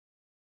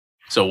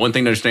So one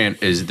thing to understand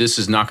is this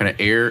is not going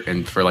to air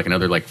and for like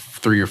another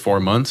 3 or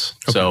 4 months.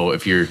 Okay. So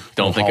if you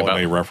don't think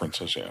about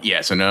references, yeah,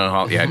 so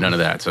none of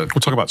that. So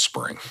we'll talk about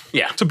spring.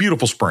 Yeah, it's a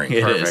beautiful spring.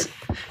 It is.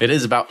 It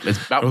is about.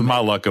 It's about. With my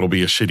luck, it'll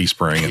be a shitty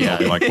spring. And they'll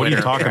be like, what are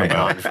you talking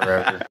about?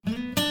 Forever.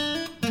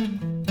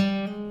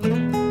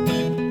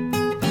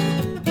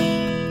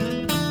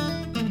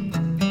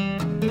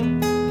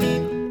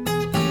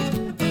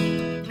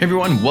 Hey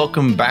everyone,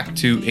 welcome back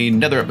to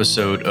another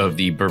episode of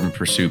the Bourbon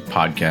Pursuit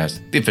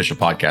podcast, the official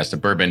podcast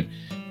of bourbon.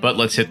 But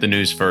let's hit the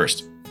news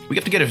first. We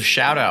have to get a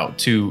shout out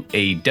to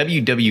a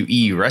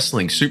WWE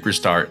wrestling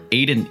superstar,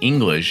 Aiden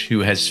English,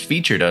 who has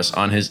featured us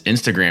on his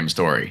Instagram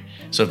story.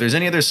 So if there's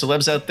any other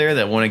celebs out there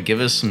that want to give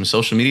us some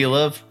social media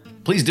love,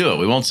 please do it.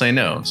 We won't say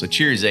no. So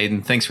cheers,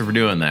 Aiden. Thanks for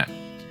doing that.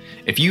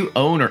 If you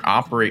own or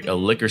operate a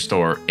liquor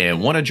store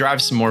and want to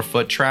drive some more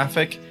foot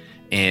traffic,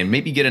 and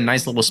maybe get a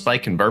nice little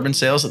spike in bourbon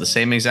sales at the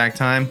same exact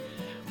time,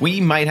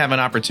 we might have an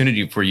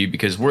opportunity for you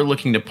because we're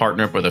looking to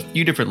partner up with a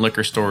few different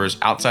liquor stores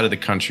outside of the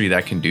country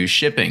that can do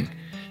shipping.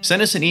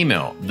 Send us an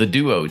email,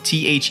 theduo,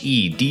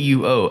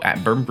 THEDUO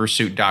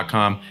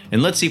 @bourbonpursuit.com,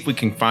 and let's see if we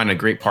can find a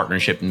great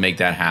partnership and make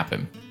that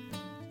happen.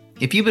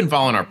 If you've been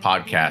following our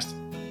podcast,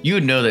 you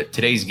would know that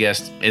today's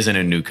guest isn't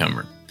a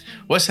newcomer.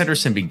 Wes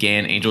Henderson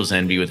began Angel's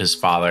Envy with his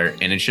father,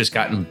 and it's just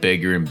gotten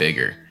bigger and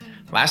bigger.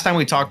 Last time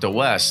we talked to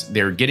Wes,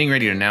 they were getting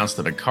ready to announce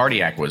the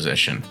Bacardi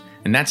acquisition,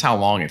 and that's how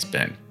long it's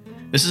been.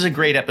 This is a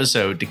great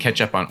episode to catch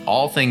up on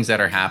all things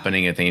that are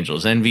happening at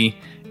Angel's Envy,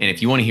 and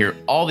if you want to hear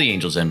all the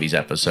Angel's Envy's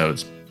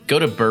episodes, go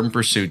to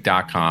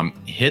bourbonpursuit.com,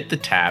 hit the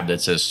tab that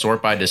says Sort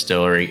by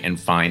Distillery, and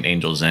find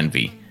Angel's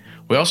Envy.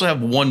 We also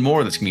have one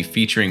more that's going to be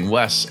featuring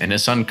Wes and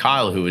his son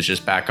Kyle, who was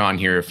just back on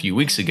here a few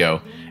weeks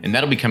ago, and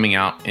that'll be coming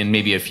out in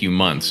maybe a few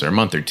months or a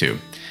month or two.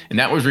 And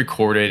that was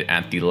recorded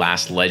at the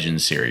Last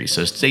Legend series,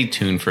 so stay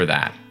tuned for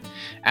that.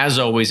 As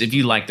always, if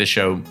you like the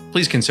show,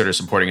 please consider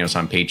supporting us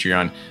on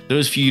Patreon.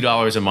 Those few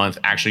dollars a month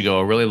actually go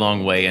a really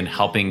long way in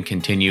helping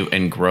continue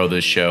and grow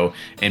this show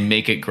and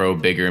make it grow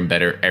bigger and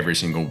better every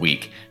single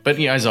week. But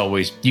as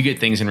always, you get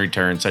things in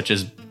return such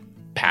as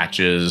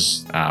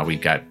patches,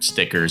 we've got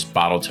stickers,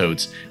 bottle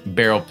totes,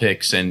 barrel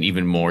picks, and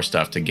even more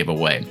stuff to give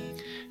away.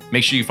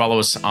 Make sure you follow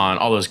us on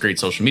all those great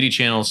social media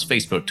channels,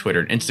 Facebook, Twitter,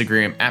 and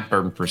Instagram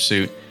 @Bourbon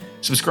Pursuit.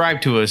 Subscribe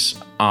to us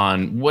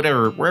on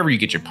wherever you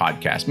get your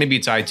podcast. Maybe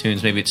it's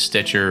iTunes, maybe it's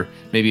Stitcher,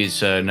 maybe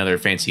it's another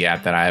fancy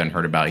app that I haven't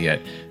heard about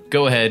yet.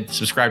 Go ahead,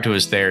 subscribe to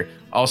us there.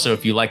 Also,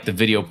 if you like the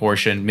video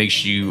portion, make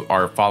sure you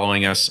are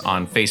following us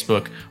on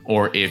Facebook,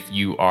 or if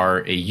you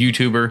are a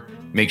YouTuber,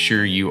 make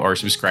sure you are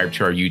subscribed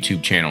to our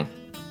YouTube channel.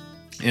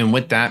 And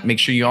with that, make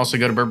sure you also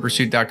go to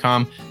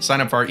bourbonpursuit.com,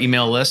 sign up for our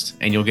email list,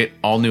 and you'll get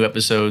all new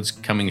episodes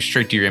coming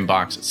straight to your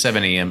inbox at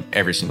 7 a.m.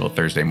 every single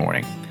Thursday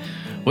morning.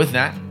 With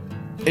that,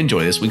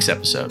 enjoy this week's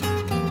episode.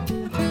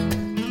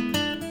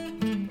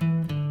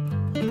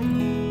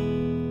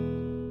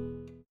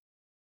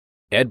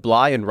 Ed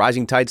Bly and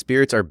Rising Tide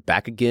Spirits are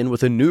back again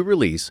with a new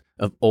release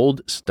of Old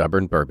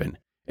Stubborn Bourbon.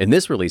 And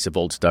this release of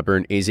Old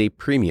Stubborn is a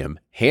premium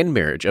hand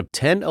marriage of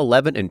 10,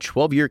 11, and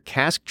 12-year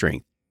cask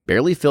strength,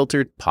 barely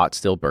filtered pot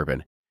still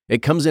bourbon.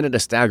 It comes in at a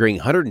staggering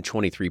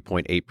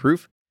 123.8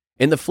 proof,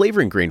 and the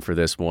flavoring grain for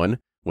this one,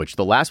 which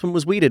the last one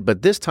was wheated,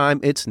 but this time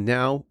it's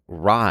now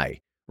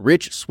rye.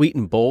 Rich, sweet,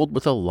 and bold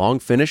with a long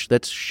finish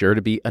that's sure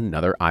to be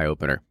another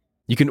eye-opener.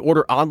 You can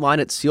order online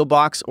at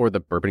Sealbox or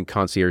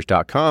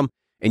thebourbonconcierge.com,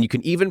 and you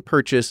can even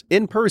purchase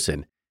in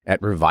person at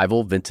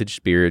Revival Vintage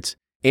Spirits,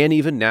 and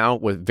even now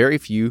with very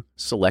few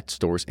select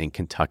stores in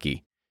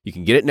Kentucky. You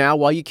can get it now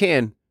while you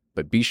can,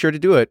 but be sure to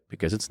do it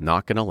because it's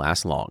not going to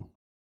last long.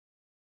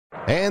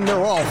 And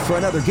they're off for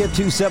another Get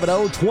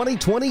 270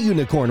 2020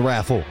 Unicorn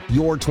Raffle.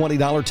 Your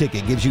 $20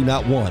 ticket gives you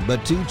not one,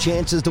 but two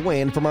chances to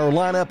win from our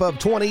lineup of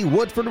 20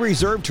 Woodford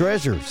Reserve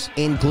treasures,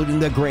 including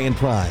the grand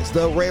prize,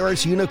 the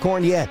rarest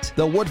unicorn yet,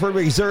 the Woodford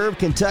Reserve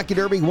Kentucky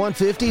Derby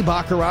 150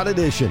 Baccarat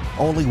Edition.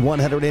 Only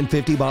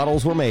 150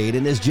 bottles were made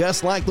and is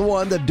just like the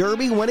one the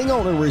Derby winning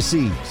owner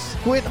receives.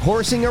 Quit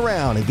horsing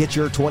around and get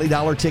your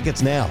 $20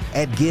 tickets now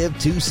at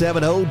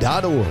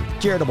give270.org.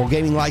 Charitable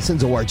Gaming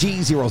License ORG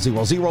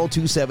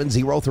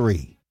 0002703.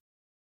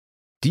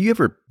 Do you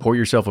ever pour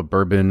yourself a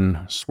bourbon,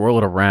 swirl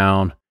it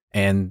around,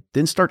 and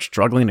then start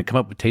struggling to come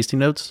up with tasting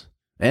notes?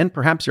 And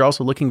perhaps you're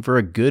also looking for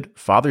a good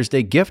Father's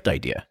Day gift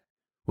idea.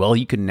 Well,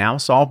 you can now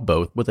solve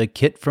both with a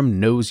kit from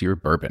Knows Your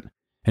Bourbon.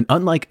 And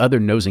unlike other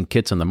nosing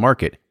kits on the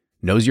market,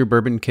 Knows Your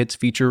Bourbon kits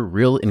feature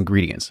real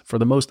ingredients for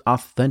the most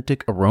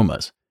authentic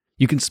aromas.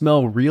 You can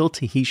smell real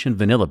Tahitian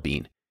vanilla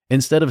bean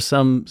instead of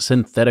some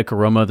synthetic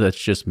aroma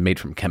that's just made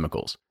from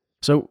chemicals.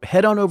 So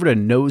head on over to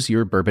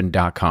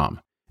knowsyourbourbon.com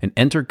and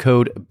enter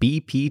code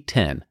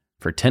BP10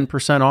 for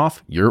 10%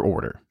 off your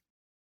order.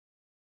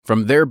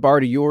 From their bar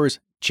to yours,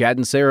 Chad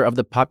and Sarah of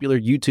the popular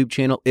YouTube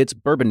channel It's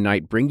Bourbon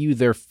Night bring you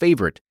their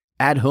favorite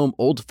at-home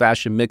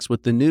old-fashioned mix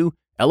with the new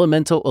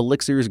Elemental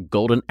Elixirs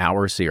Golden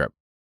Hour Syrup.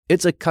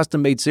 It's a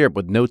custom-made syrup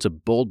with notes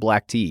of bold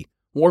black tea,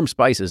 warm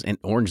spices, and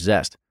orange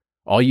zest.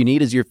 All you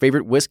need is your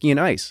favorite whiskey and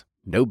ice.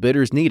 No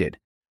bitters needed.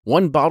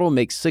 One bottle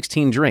makes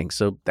 16 drinks,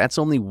 so that's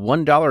only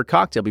 $1 a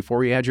cocktail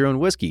before you add your own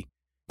whiskey.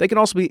 They can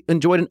also be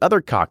enjoyed in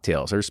other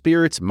cocktails or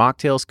spirits,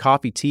 mocktails,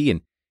 coffee, tea,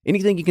 and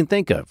anything you can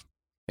think of.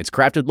 It's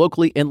crafted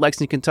locally in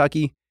Lexington,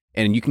 Kentucky,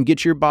 and you can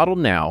get your bottle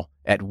now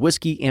at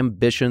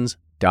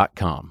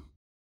whiskeyambitions.com.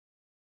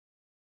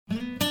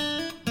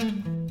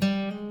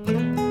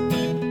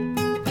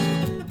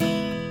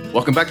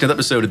 Welcome back to the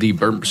episode of the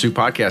Bourbon Pursuit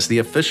Podcast, the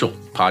official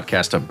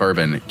podcast of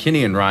bourbon.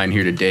 Kenny and Ryan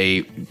here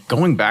today,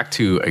 going back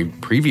to a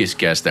previous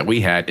guest that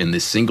we had in the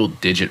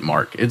single-digit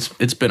mark.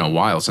 It's been a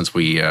while since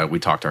we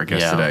talked to our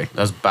guest today.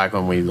 That was back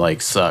when we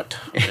sucked.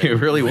 It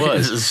really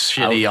was. It was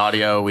shitty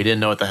audio. We didn't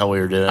know what the hell we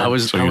were doing.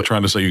 So you're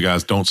trying to say you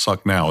guys don't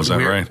suck now? Is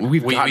that right? We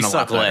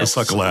suck less.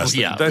 Suck less.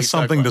 Yeah, that's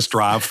something to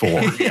strive for.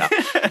 Yeah,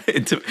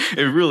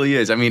 it really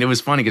is. I mean, it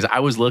was funny because I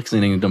was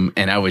listening to them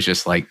and I was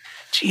just like,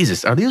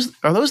 Jesus, are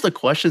those the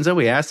questions that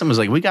we asked them? It was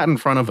like we got in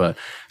front of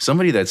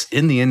somebody that's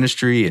in the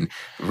industry and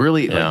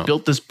really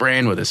built this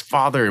brand with his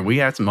father, and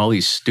we asked him all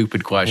these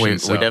stupid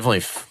questions. We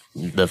definitely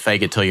the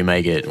fake it till you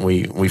make it.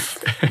 We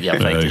faked it. You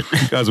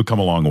guys have come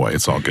a long way.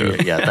 It's all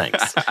good. Yeah,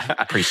 thanks.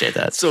 Appreciate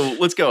that. So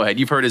let's go ahead.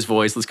 You've heard his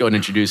voice. Let's go ahead and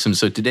introduce him.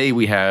 So today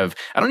we have,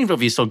 I don't even know if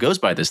he still goes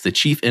by this, the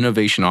Chief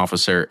Innovation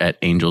Officer at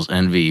Angels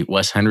Envy,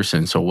 Wes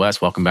Henderson. So Wes,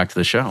 welcome back to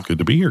the show. Good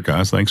to be here,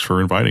 guys. Thanks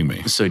for inviting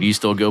me. So do you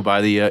still go by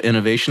the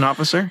Innovation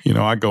Officer?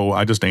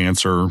 I just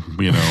answer,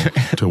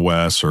 to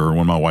Wes, or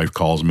when my wife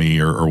calls me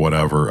or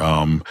whatever.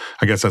 I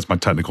guess that's my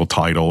technical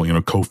title,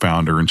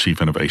 co-founder and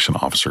Chief Innovation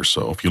Officer.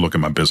 So if you look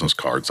at my business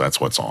cards, that's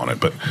what's on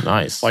it. But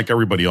nice. Like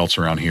everybody else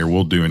around here,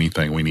 we'll do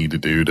anything we need to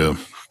do to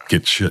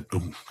get shit.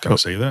 Can I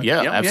say that? Yeah,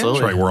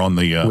 absolutely. That's right. We're on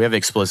the... we have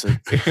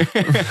explicit. Parental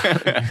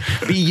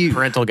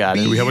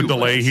guidance. Do we have a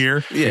delay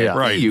here? Yeah.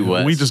 Right.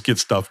 We just get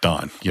stuff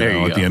done.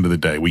 At the end of the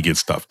day, we get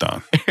stuff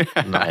done.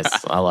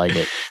 Nice. I like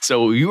it.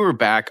 So you were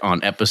back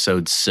on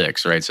episode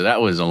 6, right? So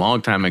that was a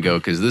long time ago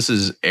because this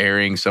is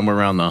airing somewhere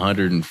around the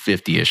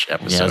 150-ish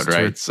episode,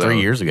 right? 3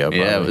 years ago. Probably.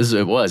 Yeah,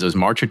 it was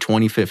March of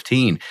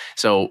 2015.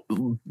 So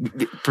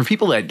for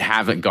people that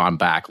haven't gone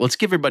back, let's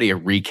give everybody a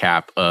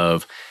recap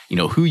of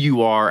who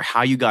you are,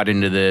 how you got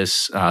into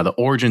this, the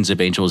origins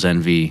of Angels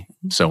Envy,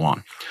 so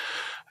on.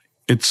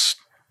 It's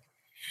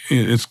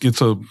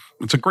a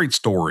great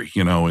story,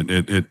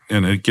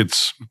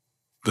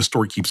 the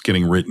story keeps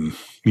getting written,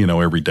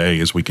 every day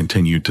as we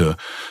continue to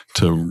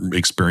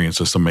experience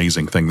this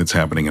amazing thing that's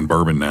happening in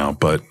bourbon now.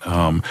 But,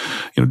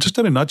 just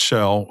in a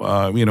nutshell,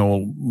 a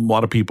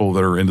lot of people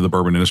that are into the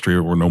bourbon industry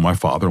will know my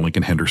father,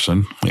 Lincoln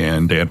Henderson,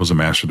 and Dad was a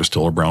master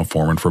distiller,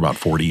 Brown-Forman, for about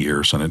 40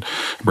 years. And at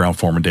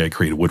Brown-Forman, Dad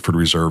created Woodford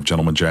Reserve,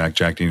 Gentleman Jack,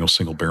 Jack Daniel's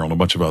Single Barrel, and a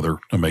bunch of other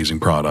amazing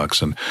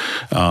products. And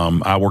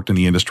I worked in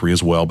the industry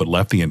as well, but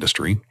left the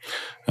industry.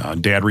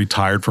 Dad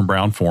retired from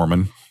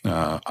Brown-Forman.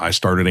 I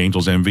started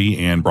Angels Envy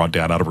and brought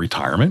Dad out of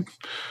retirement,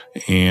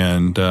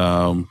 and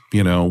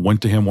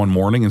went to him one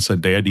morning and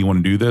said, "Dad, do you want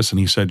to do this?" And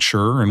he said,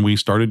 "Sure." And we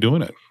started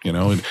doing it.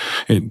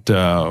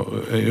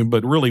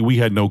 But really, we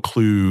had no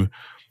clue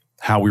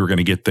how we were going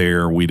to get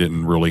there. We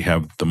didn't really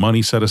have the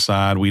money set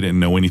aside. We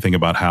didn't know anything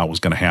about how it was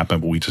going to happen,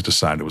 but we just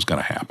decided it was going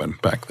to happen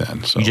back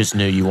then. So you just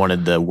knew you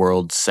wanted the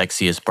world's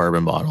sexiest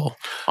bourbon bottle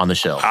on the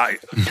shelf. I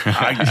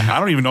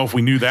don't even know if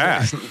we knew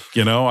that.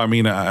 I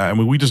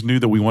mean, we just knew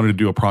that we wanted to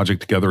do a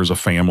project together as a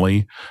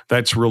family.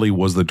 That's really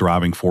was the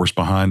driving force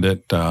behind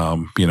it.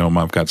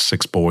 I've got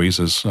 6 boys.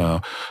 As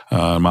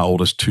my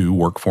oldest 2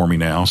 work for me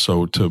now.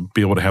 So to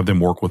be able to have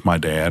them work with my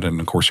dad, and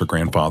of course her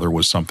grandfather,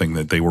 was something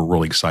that they were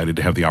really excited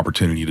to have the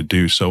opportunity to do.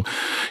 So,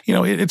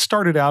 it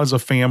started out as a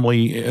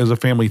family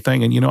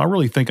thing. And, I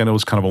really think, I know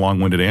it's kind of a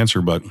long-winded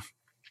answer, but,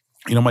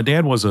 my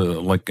dad was an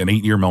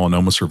 8-year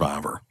melanoma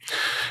survivor.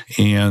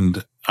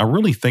 And I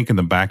really think in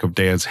the back of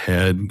Dad's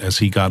head, as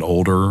he got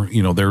older,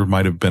 there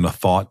might have been a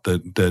thought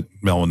that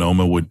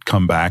melanoma would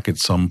come back at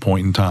some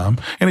point in time.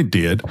 And it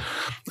did.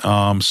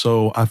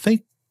 So I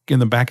think in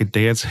the back of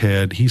Dad's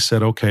head, he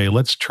said, okay,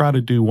 let's try to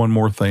do one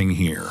more thing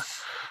here,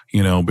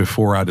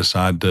 before I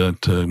decide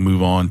to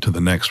move on to the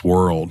next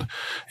world.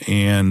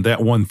 And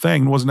that one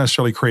thing wasn't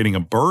necessarily creating a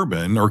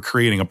bourbon or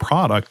creating a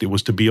product. It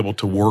was to be able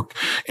to work,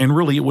 and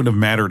really it wouldn't have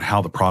mattered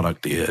how the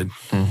product did.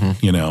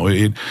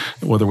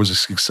 Mm-hmm. Whether it was a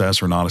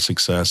success or not a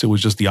success, it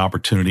was just the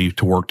opportunity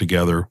to work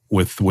together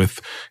with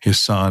his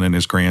son and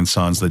his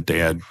grandsons that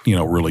Dad,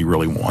 really,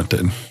 really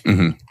wanted.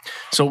 Mm-hmm.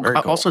 So cool.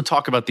 Also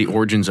talk about the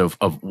origins of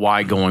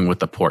why going with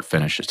the port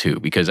finishes too,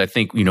 because I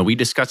think, we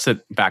discussed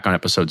it back on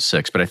episode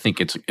 6, but I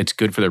think it's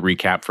good for the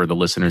recap for the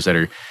listeners that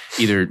are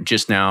either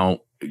just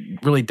now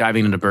really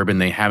diving into bourbon,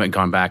 they haven't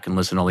gone back and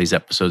listened to all these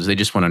episodes. They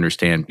just want to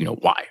understand,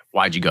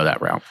 why'd you go that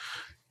route?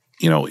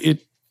 It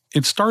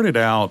started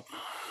out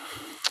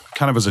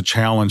kind of as a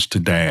challenge to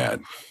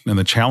Dad. And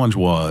the challenge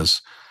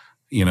was,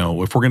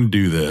 if we're going to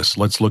do this,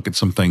 let's look at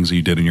some things that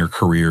you did in your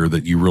career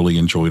that you really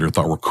enjoyed or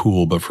thought were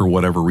cool, but for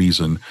whatever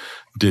reason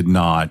did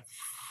not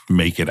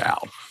make it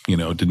out.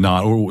 did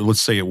not, or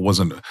let's say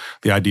the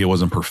idea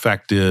wasn't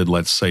perfected.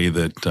 Let's say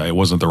that it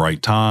wasn't the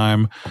right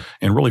time.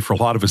 And really for a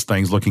lot of his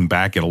things, looking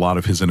back at a lot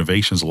of his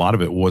innovations, a lot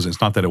of it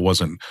it's not that it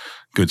wasn't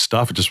good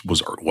stuff. It just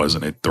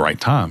wasn't at the right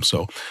time.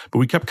 So, but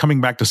we kept coming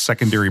back to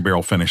secondary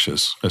barrel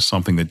finishes as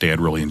something that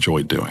Dad really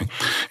enjoyed doing.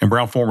 And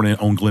Brown-Forman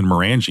owned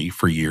Glenmorangie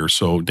for years.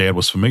 So Dad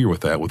was familiar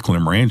with that, with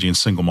Glenmorangie and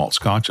single malt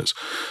scotches.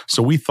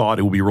 So we thought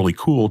it would be really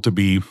cool to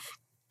be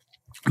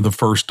the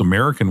first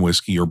American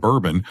whiskey or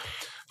bourbon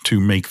to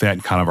make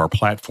that kind of our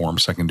platform,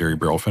 secondary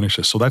barrel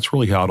finishes. So that's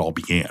really how it all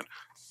began.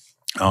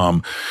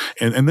 And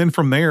then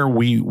from there,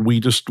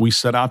 we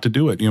set out to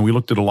do it. We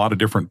looked at a lot of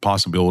different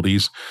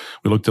possibilities.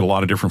 We looked at a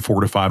lot of different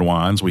fortified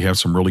wines. We have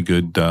some really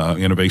good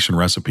innovation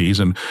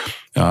recipes, and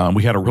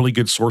we had a really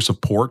good source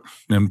of port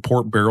and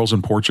port barrels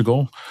in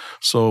Portugal.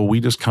 So we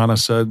just kind of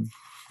said,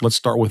 let's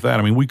start with that.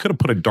 I mean, we could have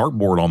put a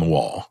dartboard on the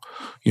wall,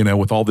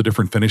 with all the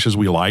different finishes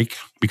we like,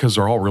 because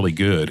they're all really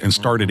good, and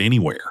started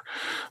anywhere.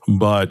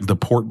 But the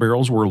port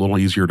barrels were a little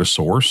easier to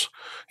source,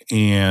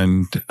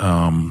 and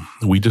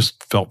we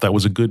just felt that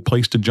was a good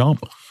place to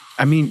jump.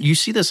 I mean, you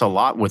see this a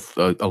lot with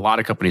a lot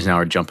of companies now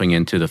are jumping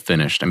into the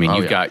finished. I mean,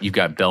 you've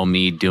got Belle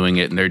Meade doing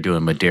it, and they're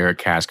doing Madeira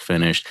cask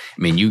finished.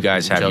 I mean, you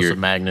guys have Joseph your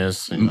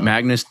Magnus.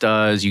 Magnus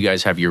does. You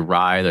guys have your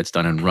rye that's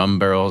done in rum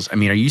barrels. I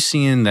mean, are you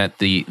seeing that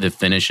the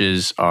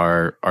finishes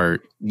are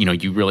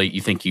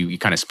you think you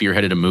kind of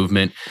spearheaded a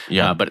movement?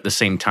 Yeah. But at the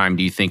same time,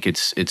 do you think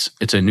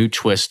it's a new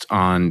twist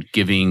on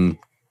giving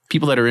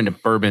people that are into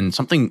bourbon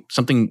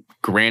something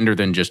grander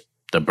than just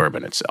the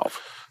bourbon itself?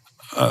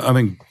 I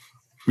think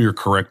you're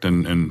correct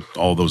in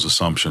all those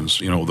assumptions.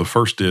 The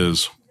first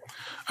is,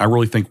 I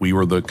really think we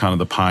were the kind of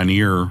the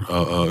pioneer,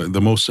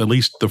 at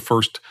least the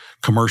first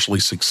commercially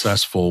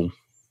successful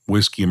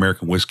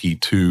American whiskey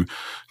to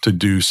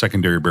do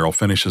secondary barrel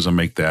finishes and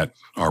make that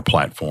our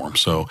platform.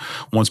 So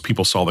once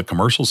people saw the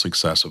commercial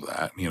success of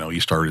that, you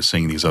started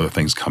seeing these other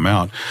things come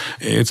out.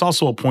 It's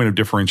also a point of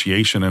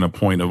differentiation and a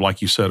point of,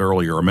 like you said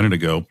earlier a minute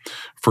ago,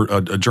 for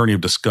a journey of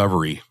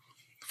discovery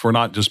for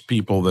not just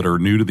people that are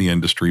new to the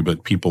industry,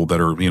 but people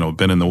that are,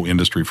 been in the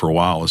industry for a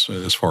while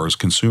as far as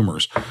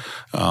consumers.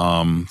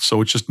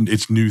 So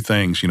it's new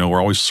things.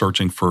 We're always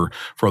searching for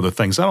other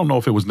things. I don't know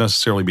if it was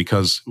necessarily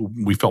because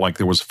we felt like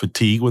there was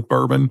fatigue with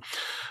bourbon.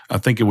 I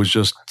think it was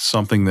just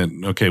something that,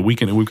 okay,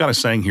 we've got a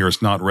saying here,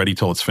 it's not ready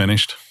till it's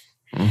finished.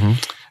 Mm-hmm.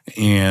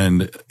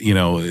 And,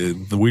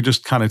 we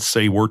just kind of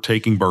say we're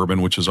taking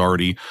bourbon, which is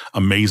already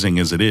amazing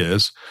as it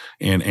is,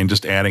 and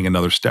just adding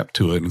another step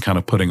to it and kind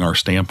of putting our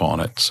stamp on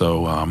it.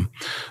 So,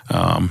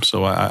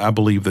 I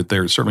believe that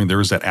there is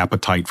that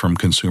appetite from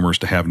consumers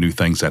to have new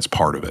things. That's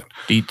part of it.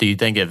 Do you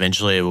think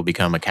eventually it will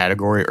become a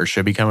category or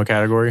should become a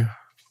category?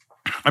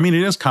 I mean,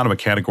 it is kind of a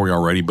category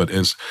already, but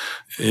it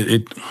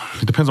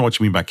depends on what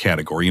you mean by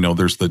category.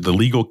 There's the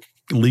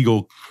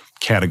legal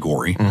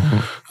category,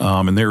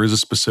 and there is a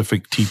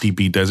specific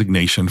TTB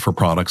designation for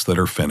products that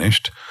are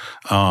finished.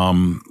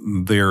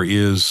 There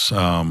is,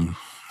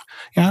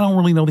 I don't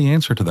really know the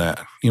answer to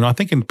that. I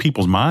think in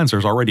people's minds,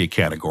 there's already a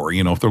category,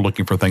 if they're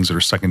looking for things that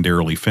are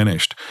secondarily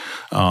finished.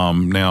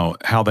 Now,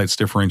 how that's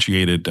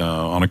differentiated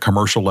on a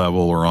commercial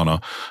level or on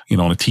a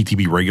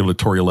TTB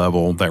regulatory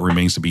level, that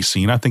remains to be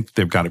seen. I think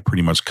they've got it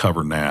pretty much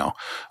covered now.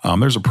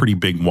 There's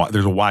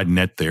a wide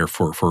net there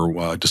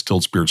for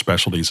distilled spirit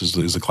specialties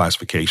is the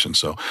classification.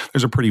 So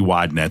there's a pretty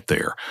wide net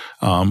there.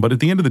 But at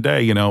the end of the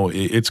day,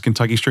 it's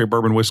Kentucky straight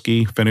bourbon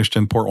whiskey finished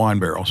in port wine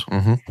barrels.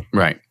 Mm-hmm.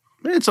 Right.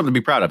 It's something to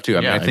be proud of too.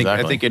 I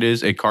think it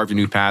is. It carved a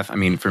new path. I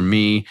mean, for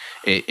me,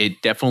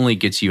 it definitely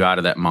gets you out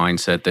of that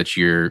mindset that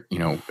you're,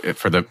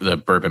 for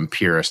the bourbon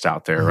purist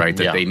out there, right?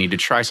 That they need to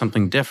try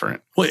something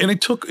different. Well, and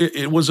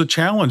it was a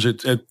challenge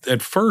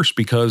at first,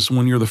 because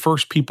when you're the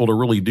first people to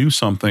really do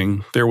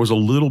something, there was a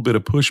little bit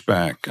of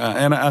pushback,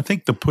 and I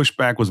think the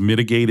pushback was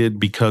mitigated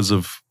because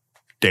of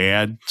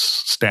Dad's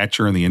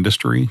stature in the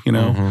industry,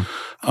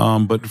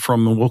 but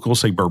we'll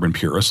say bourbon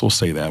purists, we'll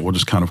say that. We'll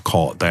just kind of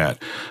call it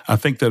that. I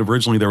think that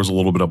originally there was a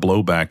little bit of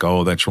blowback.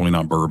 Oh, that's really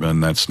not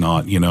bourbon. That's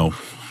not,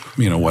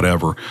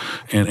 whatever.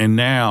 And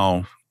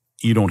now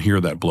you don't hear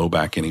that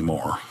blowback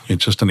anymore.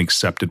 It's just an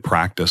accepted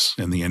practice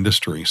in the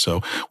industry.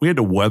 So we had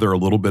to weather a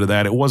little bit of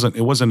that. It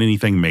wasn't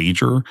anything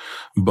major,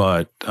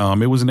 but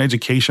it was an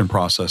education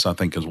process, I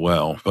think, as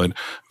well. But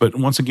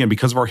once again,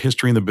 because of our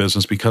history in the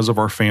business, because of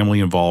our family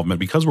involvement,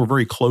 because we're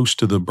very close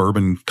to the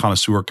bourbon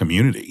connoisseur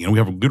community, we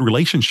have a good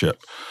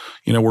relationship.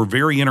 We're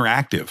very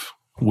interactive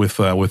with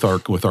our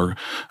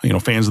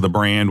fans of the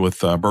brand, with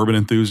bourbon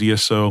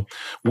enthusiasts. So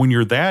when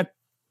you're that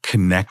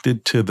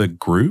connected to the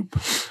group,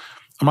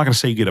 I'm not going to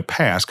say you get a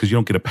pass, because you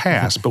don't get a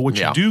pass, but what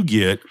you do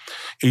get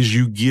is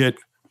you get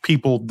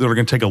people that are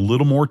going to take a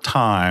little more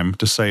time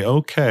to say,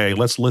 okay,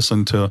 let's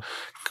listen to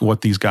what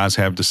these guys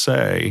have to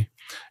say.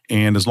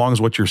 And as long as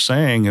what you're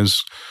saying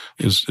is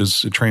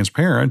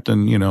transparent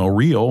and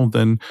real,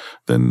 then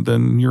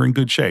you're in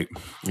good shape.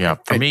 Yeah,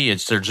 for me,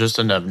 there's just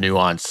enough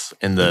nuance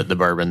in the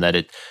bourbon that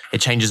it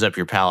changes up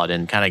your palate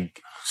and kind of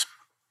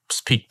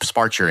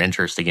sparks your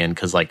interest again.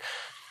 Because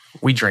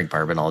we drink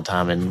bourbon all the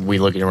time, and we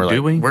look at it and we're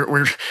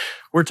like,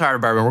 we're tired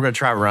of bourbon. We're going to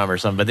try rum or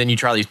something. But then you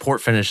try these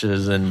port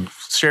finishes and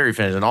sherry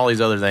finish and all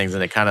these other things,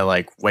 and it kind of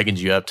like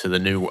wakens you up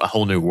to a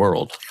whole new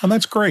world. And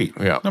that's great.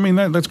 Yeah. I mean,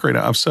 that's great.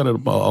 I've said it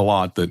a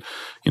lot that,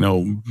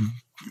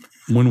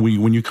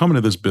 when you come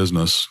into this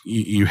business,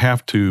 you've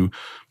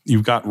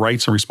got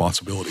rights and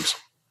responsibilities.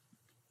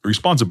 The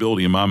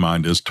responsibility in my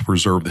mind is to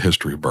preserve the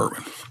history of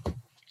bourbon.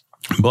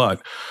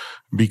 But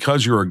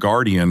because you're a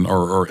guardian,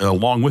 or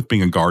along with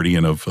being a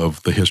guardian of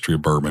the history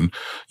of bourbon,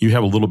 you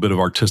have a little bit of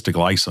artistic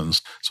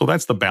license. So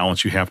that's the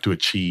balance you have to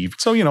achieve.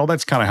 So,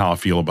 that's kind of how I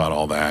feel about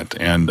all that.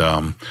 And,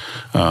 I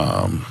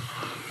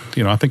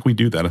think we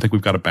do that. I think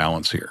we've got a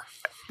balance here.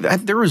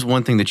 There was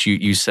one thing that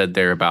you said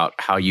there about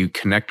how you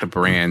connect the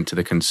brand to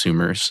the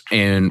consumers.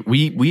 And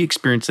we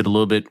experienced it a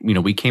little bit.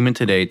 We came in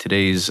today.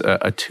 Today's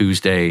a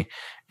Tuesday.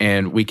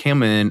 And we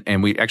came in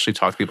and we actually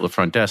talked to people at the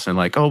front desk and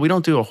like, we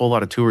don't do a whole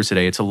lot of tours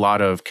today. It's a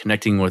lot of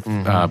connecting with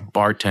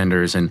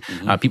bartenders and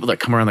people that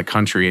come around the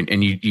country.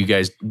 And you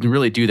guys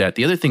really do that.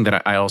 The other thing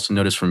that I also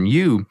noticed from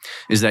you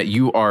is that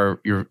you're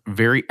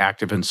very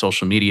active in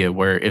social media,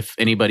 where if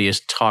anybody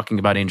is talking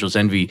about Angel's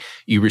Envy,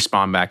 you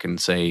respond back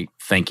and say,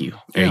 thank you.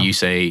 Yeah. You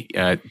say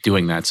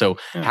doing that. So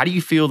how do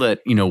you feel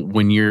that,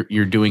 when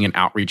you're doing an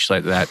outreach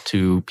like that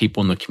to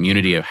people in the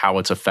community, of how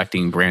it's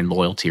affecting brand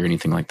loyalty or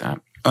anything like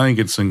that? I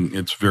think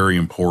it's very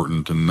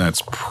important, and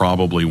that's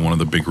probably one of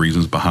the big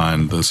reasons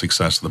behind the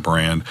success of the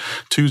brand.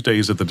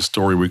 Tuesdays at the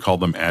distillery, we call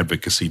them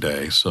Advocacy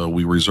Day. So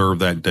we reserve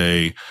that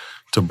day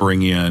to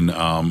bring in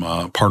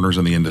partners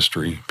in the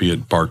industry, be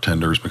it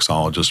bartenders,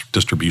 mixologists,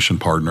 distribution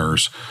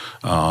partners,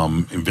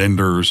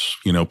 vendors,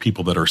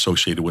 people that are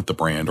associated with the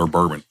brand or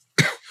bourbon.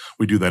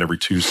 We do that every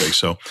Tuesday.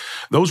 So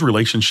those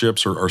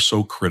relationships are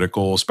so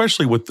critical,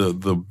 especially with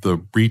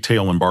the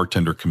retail and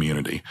bartender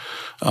community.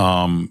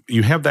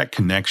 You have that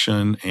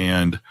connection,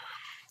 and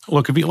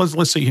look,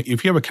 let's say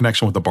if you have a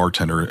connection with the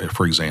bartender,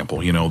 for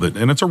example,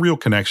 and it's a real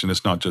connection.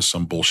 It's not just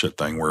some bullshit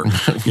thing where,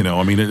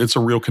 it's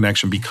a real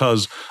connection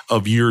because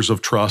of years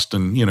of trust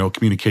and,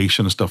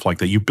 communication and stuff like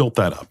that. You built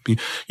that up.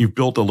 You've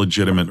built a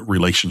legitimate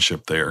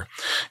relationship there.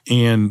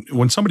 And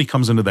when somebody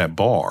comes into that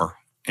bar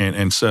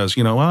and says,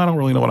 I don't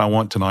really know what I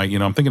want tonight.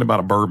 I'm thinking about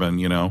a bourbon,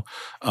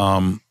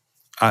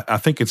 I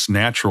think it's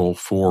natural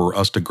for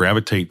us to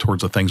gravitate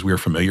towards the things we are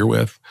familiar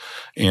with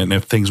and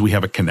if things we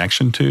have a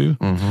connection to.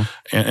 Mm-hmm.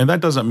 And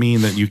that doesn't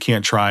mean that you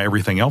can't try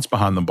everything else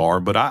behind the bar,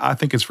 but I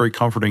think it's very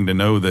comforting to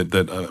know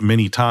that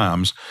many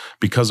times,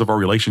 because of our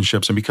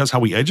relationships and because how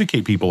we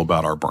educate people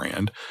about our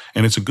brand,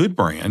 and it's a good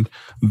brand,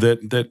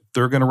 that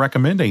they're going to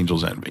recommend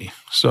Angel's Envy.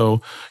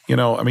 So,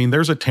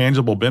 there's a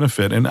tangible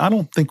benefit. And I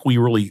don't think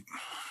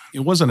it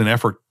wasn't an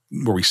effort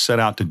where we set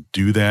out to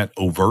do that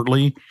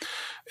overtly.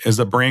 As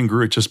the brand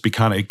grew, it just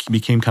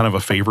became kind of a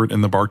favorite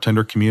in the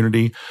bartender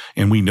community.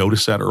 And we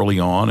noticed that early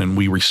on, and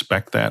we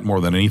respect that more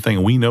than anything.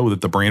 And we know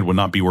that the brand would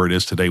not be where it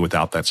is today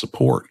without that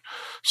support.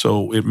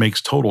 So it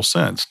makes total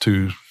sense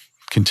to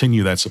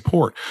continue that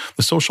support.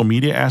 The social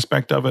media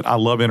aspect of it, I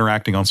love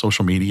interacting on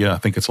social media. I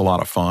think it's a lot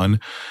of fun,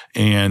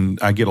 and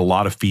I get a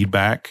lot of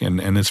feedback,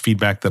 and it's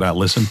feedback that I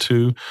listen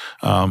to.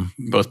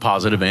 Both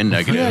positive and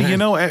negative.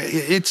 Yeah,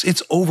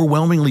 it's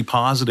overwhelmingly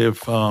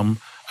positive.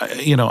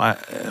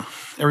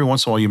 Every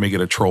once in a while you may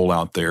get a troll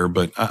out there,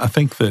 but I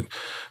think that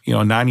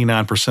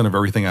 99% of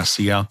everything I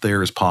see out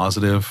there is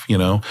positive.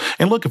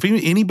 And look, if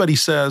anybody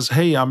says,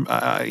 "Hey,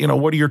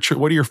 what are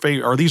your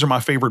favorite? Or these are my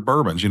favorite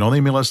bourbons,"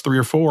 they may list 3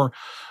 or 4.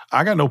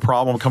 I got no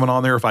problem coming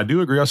on there. If I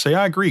do agree, I'll say,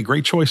 I agree.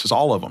 Great choices,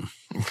 all of them,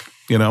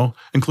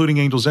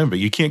 including Angel's Envy.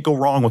 You can't go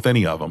wrong with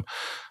any of them.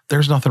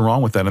 There's nothing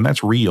wrong with that. And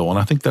that's real. And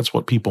I think that's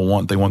what people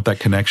want. They want that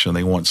connection.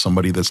 They want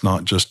somebody that's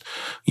not just,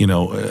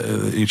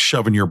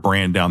 shoving your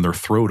brand down their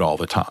throat all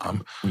the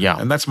time. Yeah.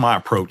 And that's my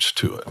approach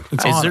to it.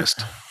 It's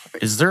honest.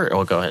 Is there?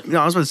 Oh, go ahead.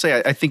 No, I was going to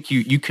say, I think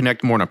you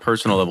connect more on a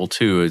personal level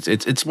too.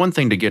 It's one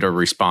thing to get a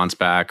response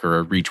back or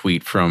a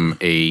retweet from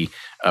a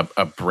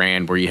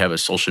brand where you have a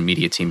social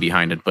media team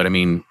behind it. But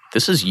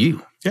this is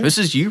you. Yeah. This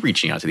is you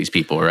reaching out to these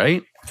people,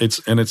 right?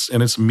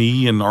 It's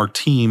me and our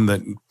team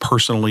that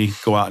personally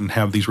go out and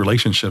have these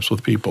relationships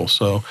with people.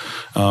 So,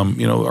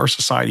 our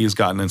society has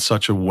gotten in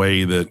such a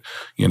way that,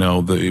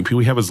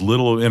 we have as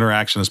little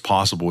interaction as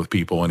possible with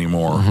people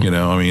anymore.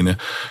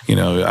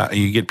 Mm-hmm.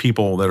 You get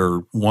people that are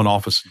one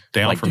office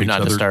down from each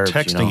other,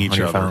 texting each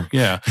other.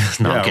 Yeah.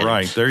 Yeah,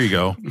 right. There you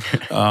go.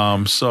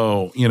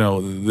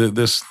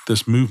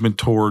 This movement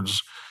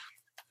towards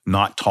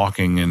not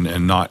talking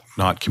and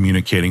not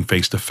communicating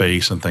face to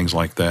face and things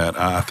like that,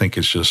 I think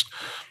it's just,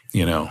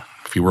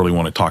 if you really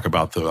want to talk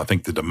about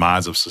the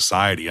demise of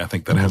society, I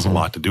think that has a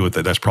lot to do with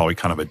it. That's probably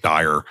kind of a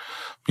dire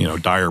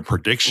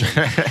prediction.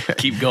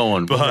 Keep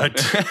going.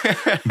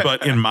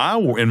 But in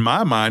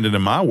my mind and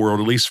in my world,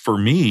 at least for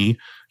me,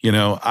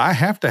 I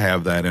have to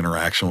have that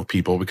interaction with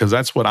people because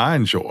that's what I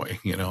enjoy.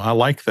 I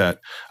like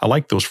that. I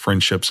like those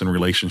friendships and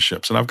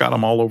relationships, and I've got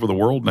them all over the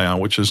world now,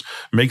 which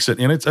makes it.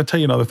 And I'll tell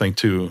you another thing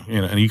too.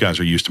 And you guys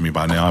are used to me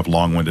by now. I have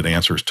long-winded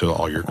answers to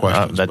all your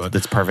questions.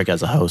 That's perfect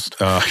as a host.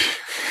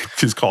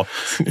 It's called.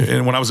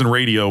 And when I was in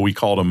radio, we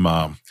called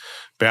them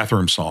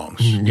bathroom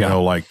songs, you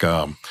know, like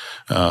Leonard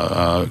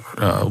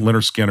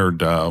Skinner,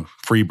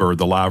 Freebird,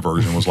 the live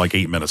version was like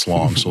 8 minutes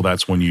long. So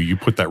that's when you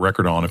put that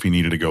record on if you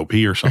needed to go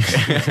pee or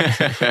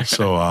something.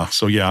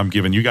 So yeah, I'm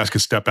giving, you guys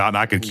could step out and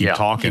I could keep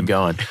talking. Keep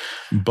going.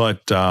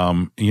 But,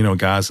 you know,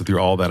 guys, through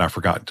all that, I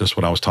forgot just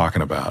what I was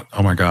talking about.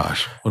 Oh my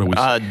gosh. What are we?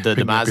 The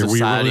demise of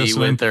society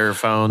with their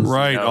phones.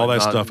 Right. All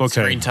that stuff.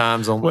 Okay. Screen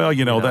times. Well,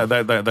 you know,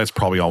 that's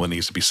probably all that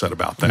needs to be said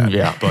about that.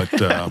 Yeah.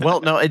 But, well,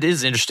 no, it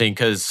is interesting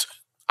because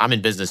I'm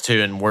in business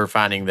too, and we're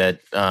finding that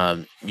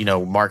you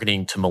know,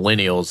 marketing to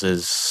millennials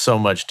is so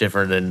much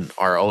different than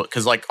our,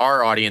 because like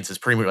our audience is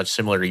pretty much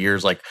similar to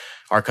yours. Like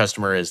our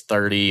customer is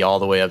 30 all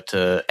the way up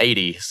to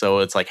 80. So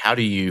it's like, how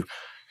do you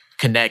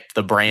connect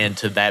the brand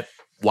to that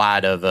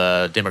wide of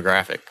a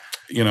demographic?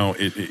 You know,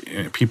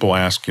 people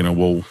ask, you know,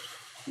 well,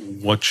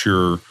 what's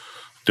your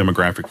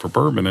demographic for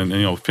bourbon? And,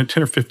 you know,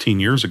 10 or 15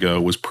 years ago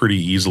it was pretty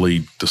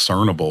easily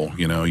discernible.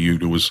 You know,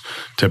 it was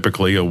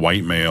typically a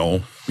white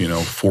male, you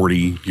know,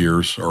 40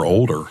 years or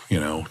older, you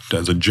know,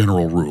 as a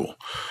general rule.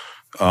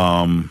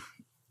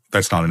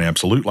 That's not an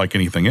absolute like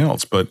anything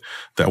else, but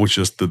that was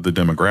just the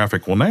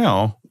demographic. Well,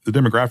 now the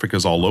demographic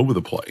is all over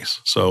the place.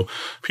 So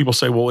people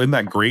say, well, isn't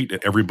that great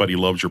that everybody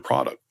loves your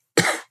product,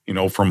 you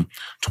know, from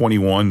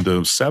 21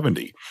 to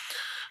 70?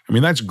 I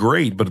mean, that's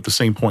great, but at the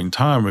same point in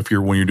time, when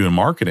you're doing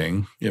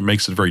marketing, it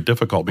makes it very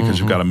difficult because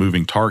you've got a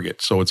moving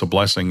target. So it's a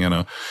blessing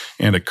and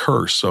a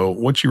curse. So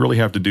what you really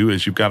have to do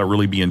is you've got to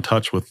really be in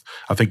touch with,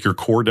 I think, your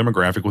core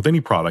demographic with any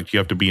product. You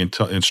have to be in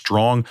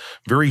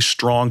very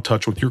strong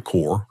touch with your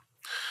core,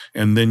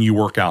 and then you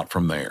work out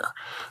from there.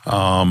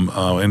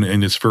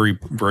 And it's very,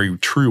 very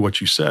true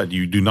what you said.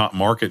 You do not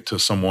market to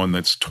someone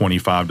that's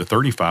 25 to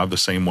 35 the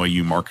same way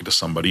you market to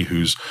somebody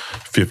who's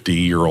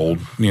 50-year-old,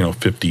 you know,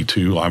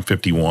 52, I'm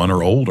 51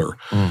 or older.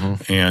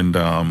 And,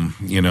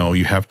 you know,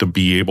 you have to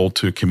be able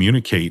to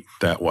communicate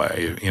that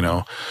way, you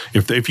know,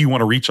 if you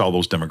want to reach all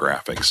those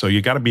demographics. So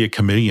you got to be a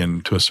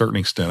chameleon to a certain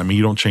extent. I mean,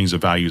 you don't change the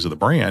values of the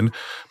brand,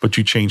 but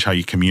you change how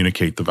you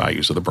communicate the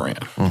values of the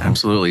brand.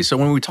 Absolutely. So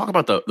when we talk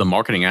about the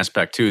marketing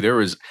aspect too, there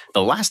was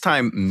the last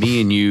time me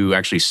and you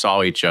actually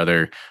saw each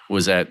other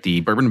was at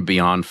the Bourbon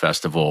Beyond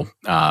Festival,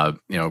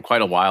 you know,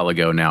 quite a while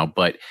ago now,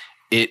 but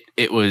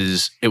it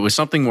was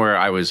something where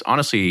I was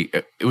honestly,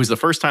 it was the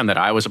first time that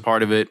I was a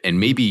part of it, and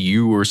maybe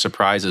you were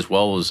surprised as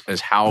well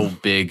as how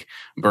big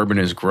bourbon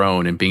has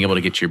grown and being able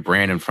to get your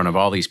brand in front of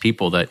all these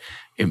people that,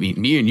 I mean,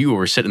 me and you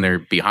were sitting there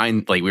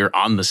behind, like we were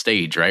on the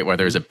stage, right, where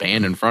there's a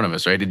band in front of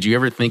us, right? Did you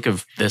ever think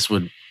of this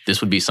would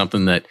be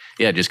something that,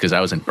 yeah, just because I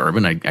was in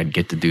bourbon, I'd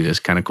get to do this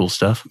kind of cool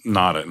stuff?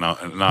 Not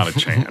a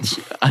chance.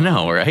 I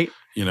know, right?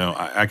 You know,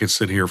 I could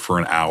sit here for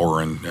an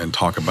hour and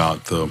talk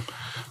about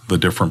the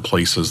different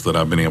places that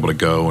I've been able to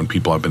go and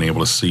people I've been able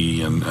to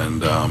see, and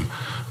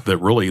that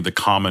really the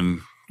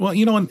common. Well,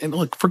 you know, and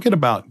look, forget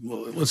about,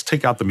 let's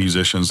take out the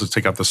musicians, let's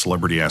take out the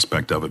celebrity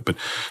aspect of it, but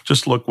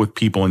just look with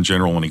people in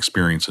general and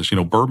experiences. You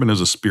know, bourbon is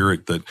a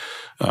spirit that,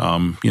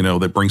 you know,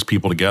 that brings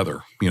people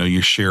together. You know,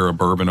 you share a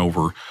bourbon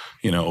over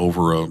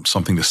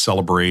something to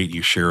celebrate.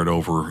 You share it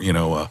over,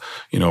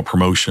 a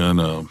promotion,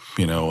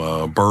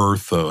 a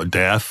birth, a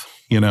death.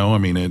 You know, I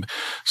mean,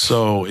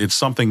 so it's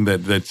something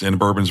that and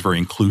bourbon's very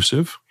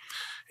inclusive,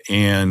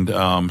 and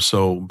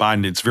so by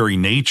its very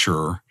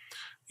nature,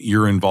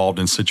 you're involved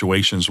in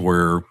situations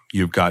where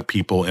you've got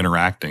people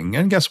interacting.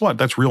 And guess what?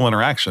 That's real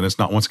interaction. It's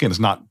not, once again, it's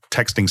not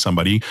texting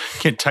somebody. You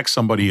can't text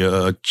somebody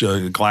a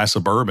glass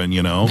of bourbon,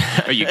 you know.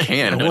 You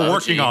can. We're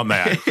working on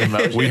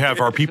that. We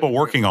have our people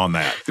working on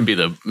that. It'd be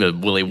the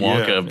Willy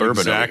Wonka of bourbon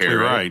exactly over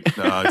here, right?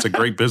 It's a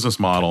great business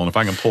model. And if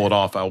I can pull it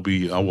off, I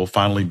will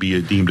finally be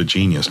deemed a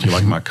genius. Do you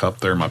like my cup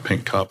there, my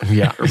pink cup?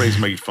 Yeah. Everybody's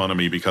made fun of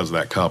me because of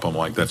that cup. I'm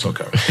like, that's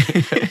okay.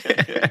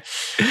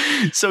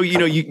 So, you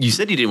know, you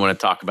said you didn't want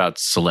to talk about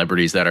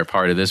celebrities that are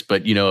part of this,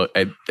 but, you know,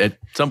 at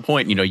some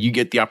point, you know, you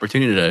get the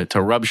opportunity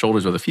to rub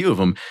shoulders with a few of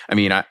them. I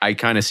mean, I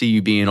kind of see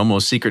you being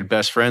almost secret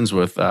best friends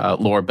with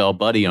Laura Bell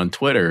Buddy on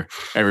Twitter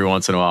every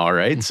once in a while,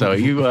 right? So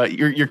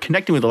you're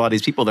connecting with a lot of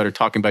these people that are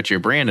talking about your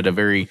brand at a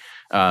very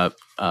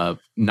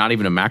not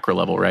even a macro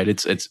level, right?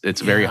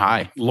 It's very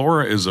high.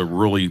 Laura is a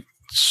really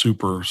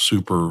super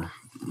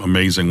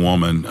amazing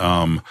woman.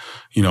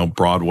 You know,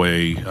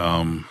 Broadway.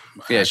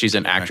 Yeah, she's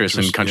an actress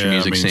and country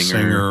music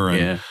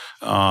singer.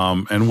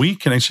 And we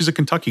connect. She's a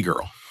Kentucky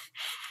girl,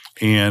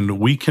 and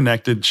we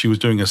connected. She was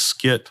doing a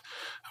skit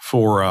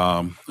for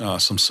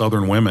some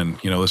Southern women.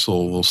 You know, this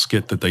little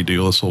skit that they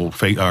do. This little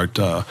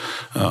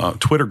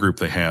Twitter group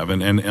they have,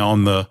 and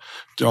on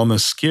the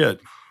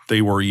skit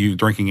they were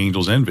drinking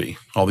Angel's Envy.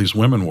 All these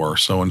women were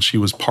and she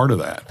was part of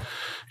that.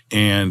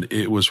 And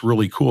it was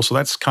really cool. So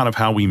that's kind of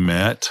how we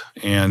met.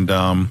 And,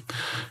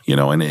 you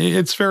know, and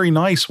it's very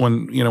nice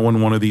when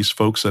one of these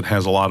folks that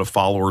has a lot of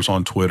followers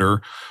on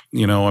Twitter,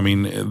 you know, I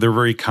mean, they're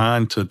very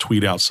kind to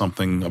tweet out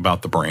something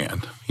about the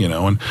brand, you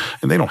know, and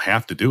they don't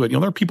have to do it. You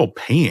know, there are people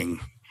paying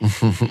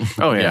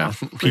Oh yeah,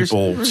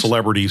 people,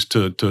 celebrities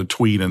to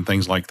tweet and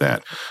things like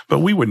that. But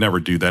we would never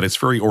do that. It's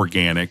very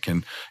organic,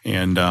 and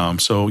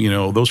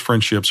so those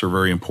friendships are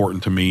very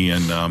important to me,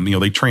 and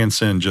they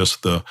transcend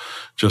just the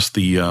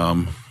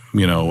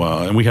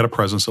and we had a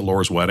presence at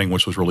Laura's wedding,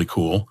 which was really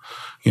cool.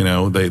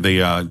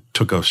 They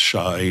took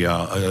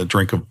a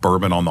drink of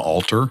bourbon on the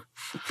altar.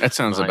 That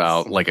sounds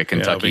about like a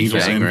Kentucky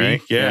Angels thing, Envy.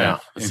 right? Yeah.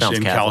 It And sounds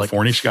in Catholic.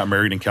 California. She got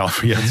married in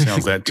California. Yeah, it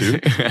sounds that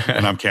too.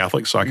 And I'm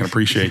Catholic, so I can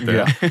appreciate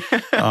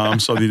that.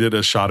 So they did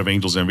a shot of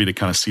Angels Envy to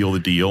kind of seal the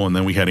deal. And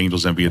then we had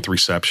Angels Envy at the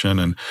reception.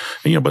 And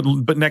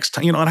but next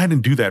time, and I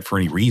didn't do that for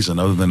any reason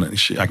other than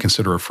I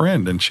consider her a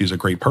friend and she's a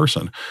great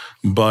person.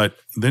 But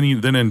then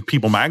in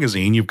People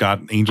Magazine, you've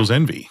got Angels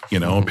Envy,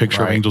 a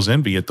picture of Angels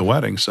Envy at the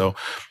wedding. So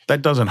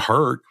that doesn't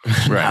hurt.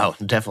 No,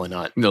 definitely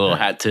not. A little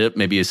hat tip,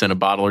 maybe you send a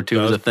bottle or two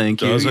as a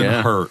thank you.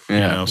 Doesn't hurt,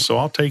 Yeah. So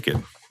I'll take it.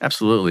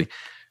 Absolutely.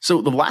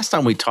 So the last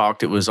time we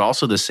talked, it was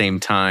also the same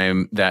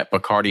time that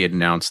Bacardi had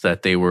announced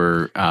that they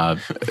were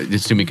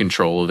assuming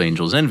control of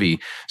Angels Envy.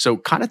 So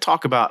kind of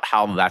talk about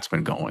how that's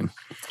been going.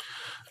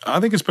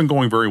 I think it's been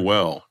going very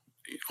well.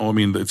 I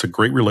mean, it's a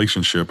great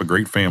relationship, a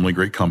great family,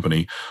 great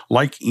company.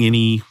 Like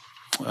any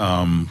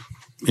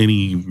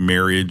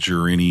marriage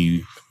or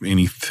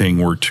anything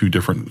where two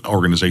different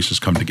organizations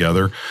come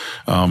together,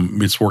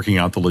 it's working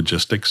out the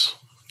logistics,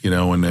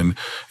 and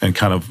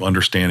kind of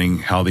understanding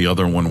how the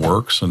other one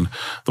works. And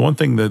the one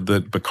thing that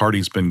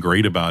Bacardi's been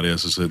great about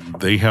is that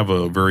they have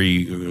a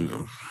very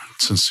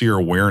sincere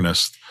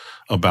awareness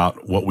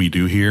about what we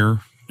do here,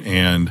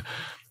 and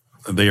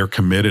they are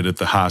committed at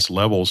the highest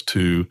levels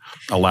to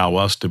allow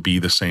us to be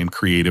the same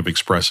creative,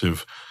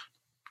 expressive,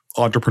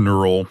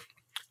 entrepreneurial,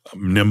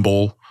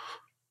 nimble,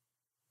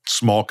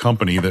 small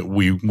company that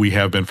we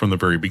have been from the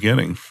very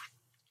beginning.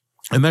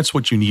 And that's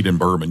what you need in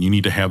bourbon. You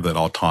need to have that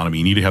autonomy.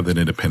 You need to have that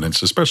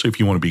independence, especially if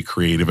you want to be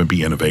creative and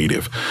be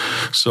innovative.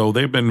 So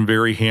they've been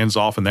very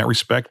hands-off in that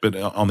respect. But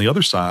on the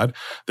other side,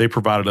 they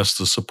provided us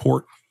the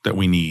support that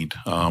we need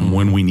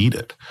when we need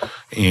it.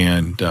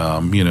 And,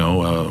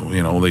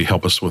 they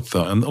help us with,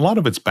 and a lot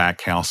of it's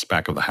back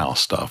of the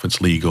house stuff. It's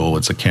legal,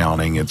 it's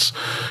accounting, it's,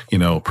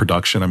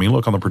 production. I mean,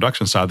 look, on the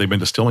production side, they've been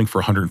distilling for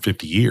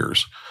 150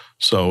 years.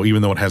 So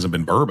even though it hasn't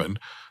been bourbon,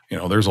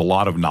 there's a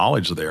lot of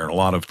knowledge there and a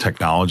lot of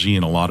technology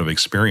and a lot of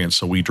experience.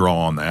 So we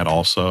draw on that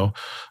also.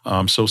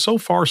 So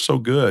far, so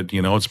good.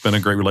 It's been a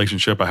great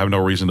relationship. I have no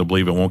reason to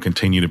believe it won't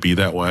continue to be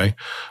that way.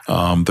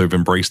 They've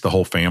embraced the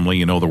whole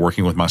family. They're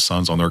working with my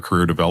sons on their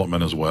career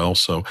development as well.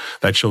 So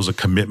that shows a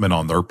commitment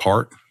on their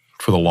part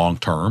for the long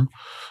term.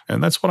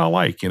 And that's what I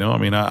like.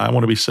 I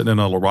want to be sitting in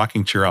a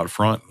rocking chair out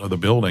front of the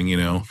building,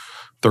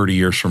 30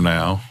 years from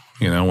now,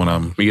 when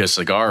I'm... You get a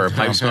cigar or a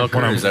pipe smoker?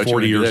 When I'm Is that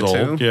 40 years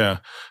old. too? Yeah.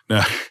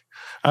 No.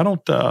 I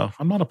don't,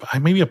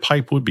 maybe a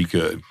pipe would be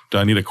good. Do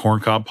I need a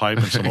corncob pipe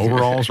and some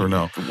overalls or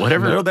no?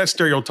 Whatever. No, that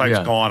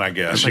stereotype's gone, I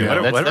guess.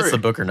 That's the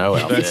Booker No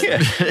outfit.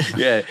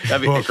 Yeah. I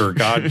mean, Booker,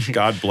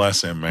 God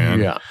bless him, man.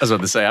 Yeah, I was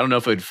about to say, I don't know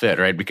if it would fit,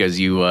 right? Because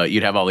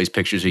you'd have all these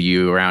pictures of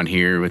you around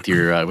here with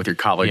your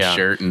collared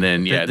shirt, and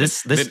then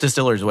this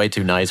distiller is way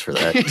too nice for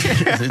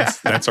that.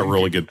 That's a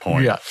really good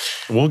point. Yeah.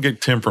 We'll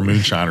get Tim from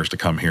Moonshiners to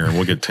come here, and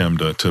we'll get Tim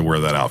to wear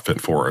that outfit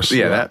for us.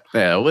 it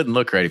wouldn't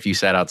look right if you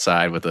sat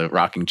outside with a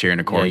rocking chair and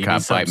a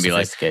corncob pipe and be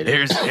like,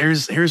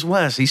 here's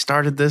Wes. He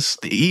started this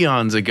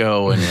eons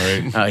ago,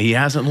 and he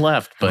hasn't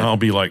left. But and I'll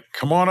be like,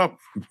 come on up,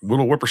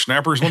 little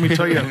whippersnappers. Let me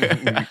tell you.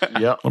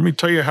 Let me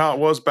tell you how it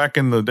was back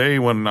in the day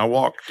when I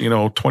walked,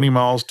 20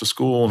 miles to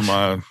school in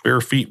my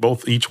bare feet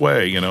both each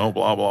way, blah,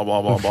 blah,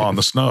 blah, blah, blah, in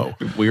the snow.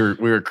 we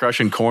were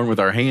crushing corn with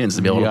our hands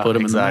to be able to put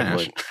them in the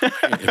mash.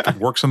 If it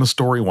works in the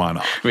story, why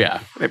not? Yeah,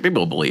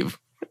 people believe.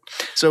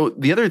 So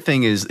the other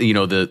thing is,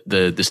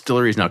 the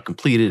distillery is now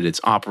completed.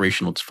 It's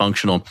operational. It's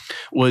functional.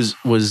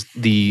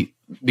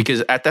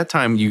 Because at that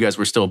time you guys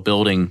were still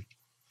building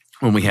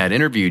when we had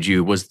interviewed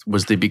you. Was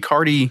the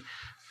Bacardi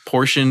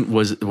portion,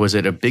 was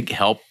it a big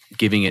help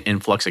giving an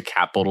influx of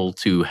capital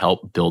to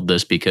help build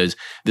this? Because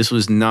this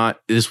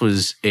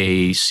was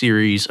a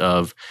series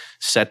of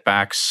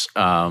setbacks.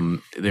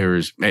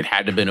 It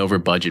had to have been over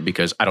budget,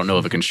 because I don't know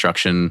of a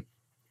construction,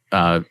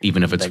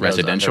 even if it's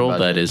residential,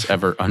 that is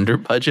ever under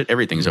budget.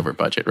 Everything's over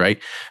budget, right?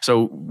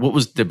 So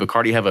did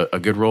Bacardi have a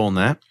good role in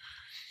that?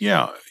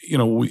 Yeah,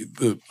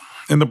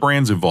 and the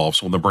brands evolve.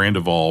 So when the brand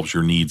evolves,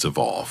 your needs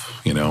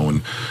evolve,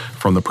 and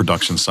from the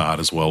production side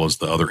as well as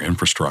the other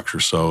infrastructure.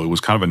 So it was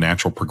kind of a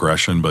natural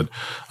progression. But,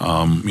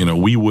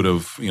 we would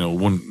have,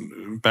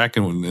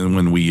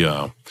 when we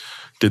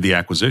did the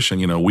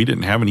acquisition, we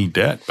didn't have any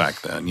debt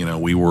back then.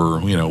 We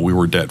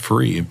were debt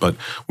free, but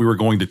we were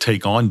going to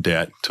take on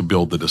debt to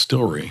build the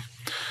distillery.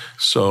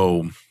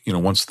 So,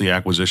 once the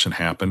acquisition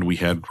happened, we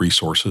had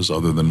resources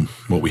other than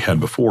what we had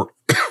before.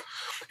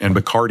 And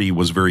Bacardi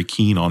was very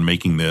keen on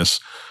making this,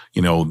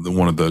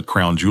 one of the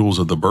crown jewels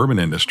of the bourbon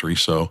industry.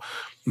 So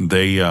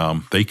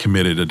they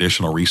committed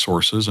additional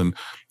resources, and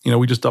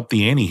we just upped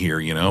the ante here.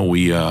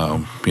 We had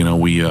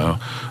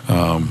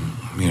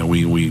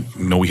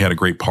a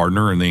great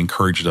partner, and they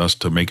encouraged us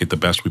to make it the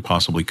best we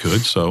possibly could.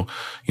 So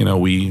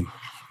we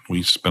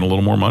we spent a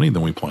little more money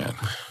than we planned.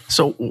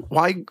 So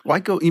why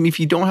go? I mean, if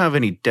you don't have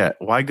any debt,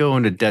 why go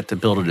into debt to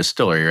build a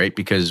distillery, right?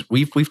 Because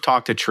we've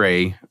talked to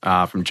Trey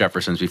from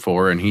Jefferson's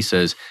before, and he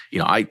says,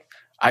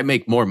 I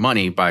make more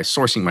money by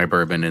sourcing my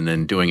bourbon and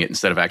then doing it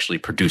instead of actually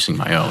producing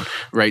my own,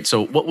 right?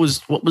 So what was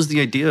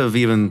the idea of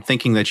even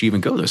thinking that you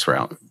even go this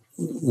route?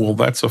 Well,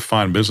 that's a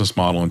fine business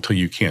model until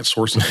you can't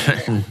source it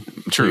anymore.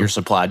 True. Your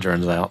supply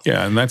runs out.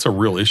 Yeah, and that's a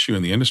real issue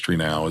in the industry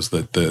now is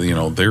that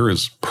there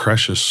is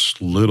precious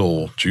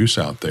little juice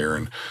out there,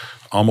 and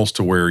almost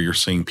to where you're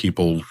seeing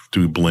people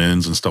do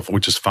blends and stuff,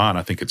 which is fine.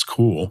 I think it's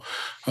cool.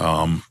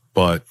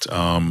 But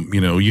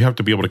you have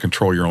to be able to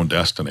control your own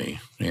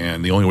destiny.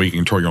 And the only way you can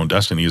control your own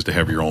destiny is to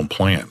have your own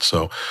plant.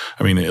 So,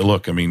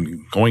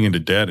 going into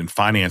debt and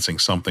financing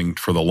something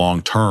for the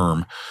long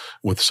term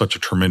with such a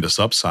tremendous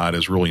upside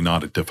is really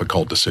not a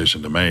difficult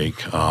decision to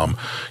make.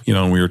 We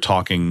were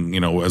talking,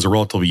 as a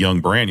relatively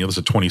young brand, this is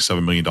a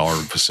 $27 million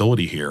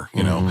facility here.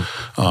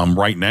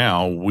 Right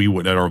now, we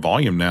would, at our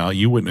volume now,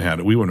 we wouldn't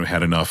have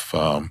had enough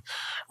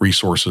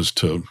resources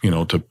to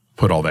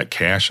put all that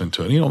cash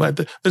into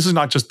it. This is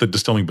not just the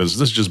distilling business.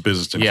 This is just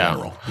business in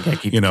general.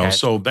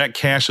 So that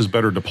cash is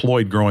better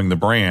deployed growing the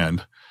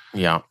brand.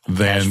 Yeah,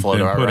 than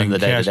putting the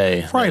cash.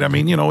 Day-to-day. Right. I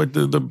mean,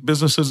 the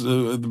business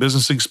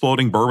is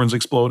exploding, bourbon's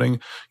exploding.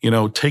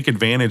 Take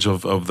advantage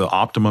of the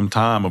optimum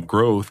time of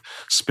growth.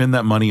 Spend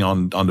that money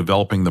on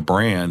developing the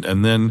brand,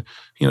 and then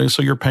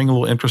so you're paying a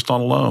little interest on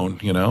a loan.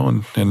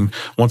 And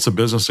once the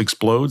business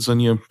explodes,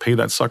 then you pay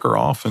that sucker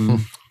off,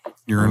 and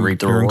you're in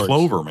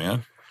clover,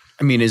 man.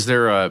 I mean, is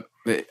there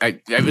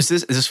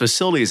this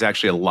facility is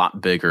actually a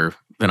lot bigger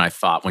than I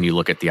thought when you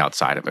look at the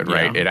outside of it,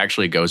 right? Yeah. It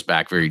actually goes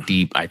back very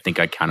deep. I think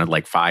I counted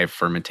like 5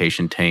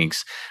 fermentation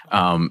tanks.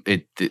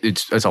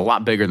 It's a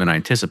lot bigger than I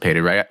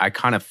anticipated, right? I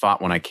kind of thought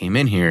when I came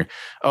in here,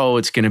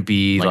 it's going to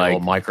be like a little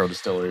micro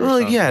distillery.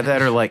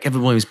 That are like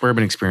Evan Williams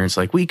Bourbon Experience.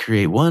 Like we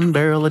create 1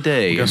 barrel a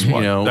day. Guess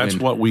what?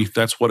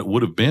 That's what it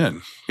would have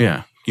been.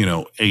 Yeah.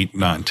 8,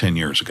 9, 10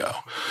 years ago.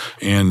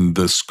 And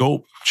the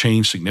scope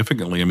changed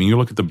significantly. I mean, you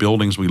look at the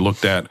buildings we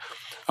looked at.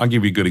 I'll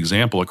give you a good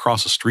example.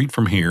 Across the street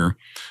from here,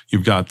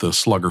 you've got the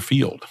Slugger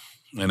Field.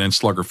 And then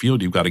Slugger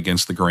Field, you've got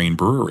Against the Grain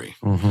Brewery.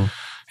 Mm-hmm.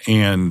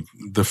 And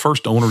the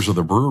first owners of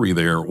the brewery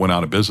there went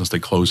out of business. They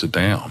closed it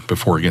down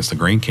before Against the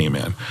Grain came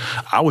in.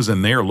 I was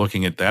in there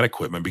looking at that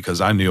equipment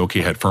because I knew, I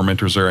had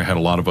fermenters there. I had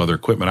a lot of other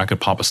equipment. I could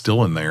pop a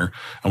still in there,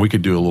 and we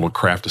could do a little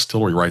craft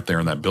distillery right there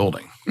in that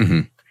building.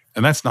 Mm-hmm.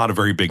 And that's not a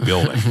very big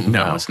building.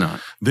 No, it's not.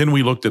 Then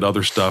we looked at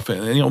other stuff.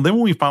 And then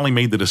when we finally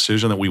made the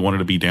decision that we wanted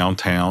to be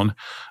downtown,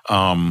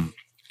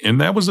 and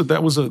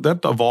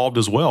that evolved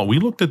as well. We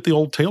looked at the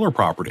old Taylor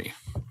property.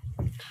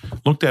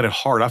 Looked at it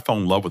hard. I fell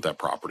in love with that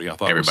property. I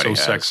thought everybody it was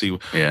so sexy.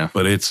 Yeah.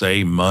 But it's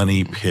a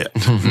money pit.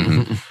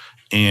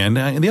 And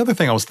the other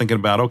thing I was thinking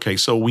about,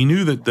 so we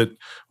knew that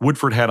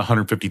Woodford had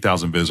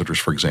 150,000 visitors,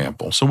 for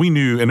example. So we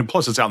knew, and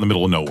plus it's out in the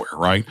middle of nowhere,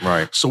 right?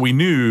 Right. So we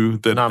knew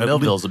that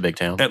Millville's a big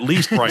town. At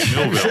least, right,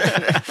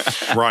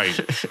 Millville. Right.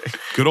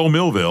 Good old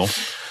Millville.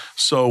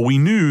 So we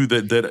knew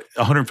that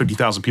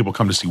 150,000 people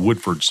come to see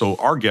Woodford. So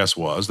our guess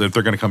was that if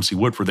they're going to come see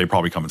Woodford, they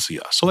probably come and see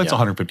us. So that's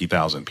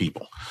 150,000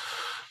 people.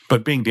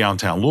 But being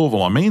downtown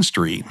Louisville on Main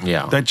Street,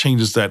 that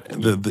changes that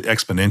the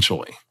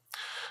exponentially.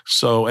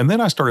 So, and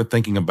then I started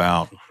thinking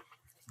about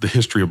the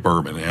history of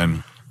bourbon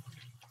and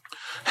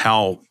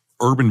how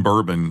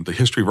the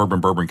history of urban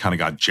bourbon kind of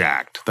got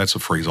jacked. That's a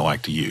phrase I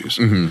like to use.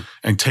 Mm-hmm.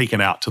 And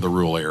taken out to the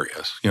rural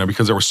areas,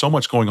 because there was so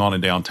much going on in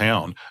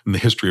downtown in the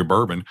history of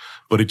bourbon,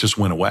 but it just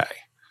went away.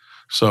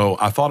 So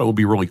I thought it would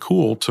be really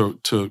cool to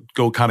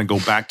go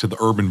back to the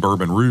urban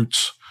bourbon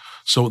roots.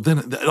 So then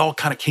it all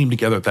kind of came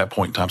together at that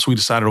point in time. So we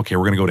decided, we're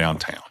going to go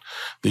downtown.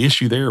 The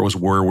issue there was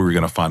where we were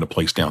going to find a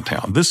place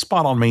downtown. This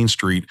spot on Main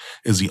Street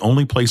is the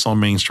only place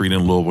on Main Street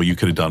in Louisville you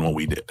could have done what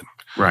we did.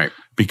 Right.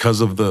 Because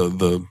of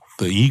the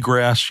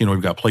egress,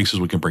 we've got places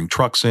we can bring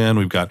trucks in.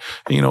 We've got,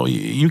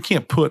 you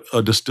can't put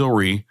a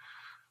distillery,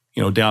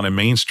 down in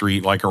Main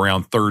Street, like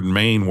around 3rd and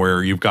Main,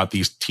 where you've got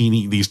these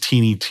teeny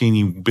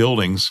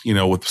buildings,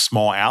 with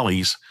small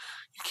alleys.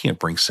 You can't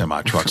bring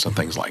semi trucks and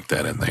things like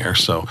that in there.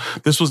 So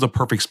this was the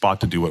perfect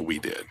spot to do what we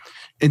did.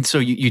 And so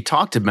you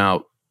talked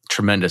about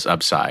tremendous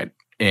upside,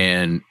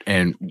 and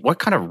what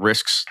kind of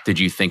risks did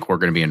you think were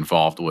going to be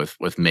involved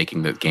with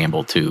making the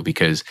gamble too?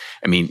 Because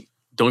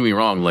don't get me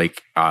wrong,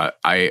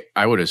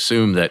 I would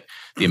assume that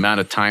the amount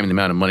of time and the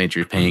amount of money that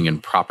you're paying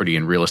in property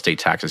and real estate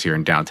taxes here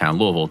in downtown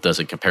Louisville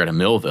doesn't compare to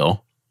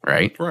Millville,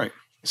 right? Right.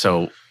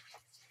 So,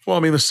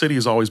 well, the city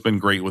has always been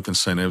great with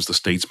incentives. The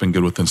state's been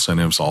good with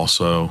incentives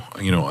also.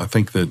 I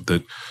think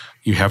that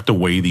you have to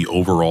weigh the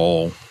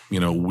overall,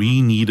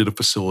 we needed a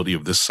facility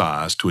of this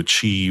size to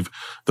achieve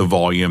the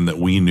volume that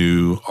we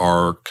knew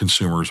our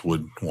consumers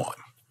would want.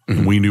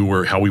 Mm-hmm. We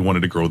knew how we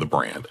wanted to grow the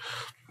brand.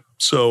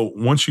 So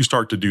once you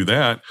start to do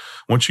that,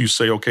 once you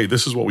say, okay,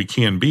 this is what we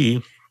can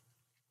be,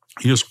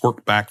 you just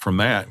work back from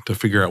that to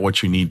figure out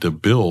what you need to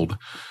build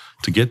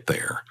to get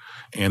there.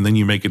 And then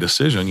you make a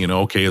decision,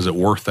 is it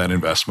worth that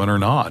investment or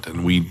not?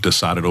 And we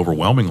decided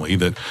overwhelmingly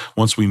that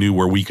once we knew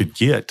where we could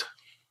get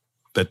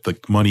that the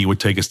money would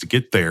take us to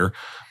get there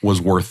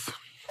was worth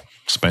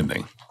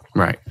spending.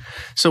 Right.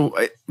 So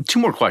 2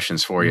 more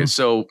questions for you.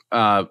 So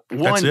one,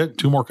 that's it.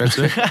 2 more. That's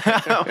it.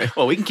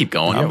 Well, we can keep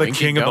going. I'm the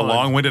king of the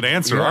long-winded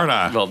answer, aren't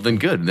I? Well, then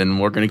good. Then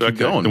we're going to keep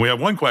going. Then we have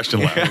 1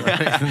 question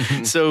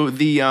left. So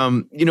the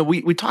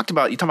we talked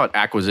about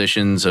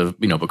acquisitions of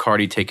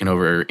Bacardi taking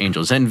over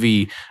Angel's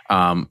Envy,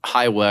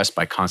 High West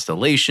by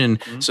Constellation.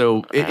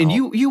 So and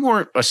you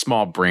weren't a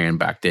small brand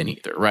back then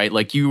either, right?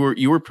 Like you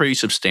were pretty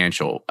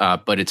substantial,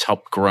 but it's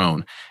helped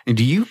grown. And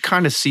do you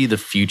kind of see the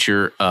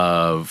future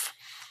of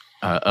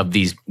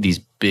these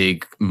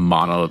big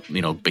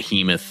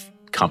behemoth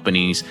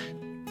companies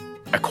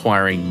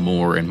acquiring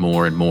more and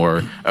more and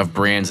more of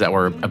brands that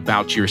were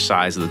about your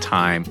size at the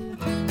time?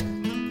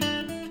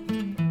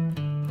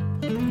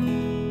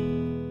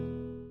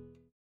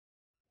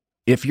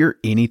 If you're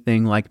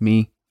anything like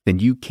me, then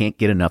you can't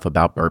get enough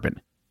about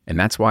bourbon. And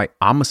that's why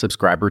I'm a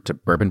subscriber to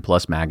Bourbon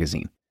Plus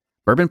magazine.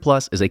 Bourbon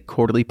Plus is a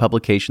quarterly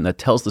publication that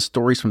tells the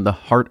stories from the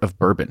heart of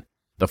bourbon,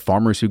 the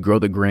farmers who grow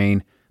the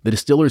grain, the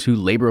distillers who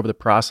labor over the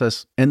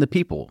process, and the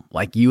people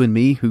like you and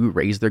me who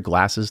raise their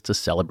glasses to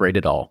celebrate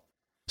it all.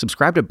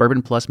 Subscribe to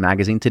Bourbon Plus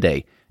magazine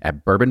today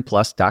at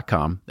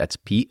bourbonplus.com, that's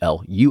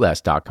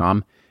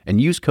PLUS.com, and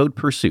use code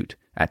PURSUIT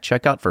at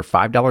checkout for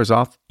 $5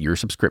 off your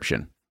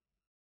subscription.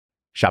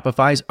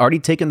 Shopify's already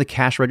taken the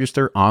cash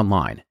register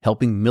online,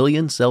 helping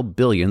millions sell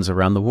billions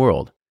around the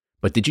world.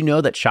 But did you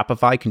know that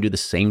Shopify can do the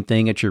same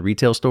thing at your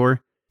retail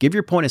store? Give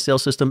your point-of-sale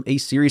system a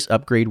serious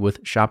upgrade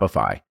with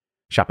Shopify.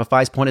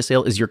 Shopify's point of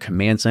sale is your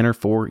command center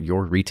for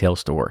your retail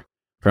store.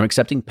 From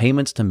accepting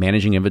payments to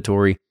managing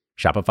inventory,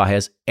 Shopify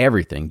has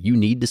everything you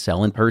need to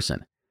sell in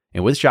person.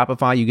 And with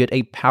Shopify, you get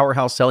a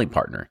powerhouse selling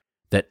partner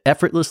that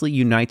effortlessly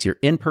unites your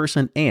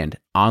in-person and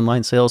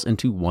online sales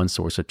into one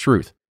source of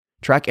truth.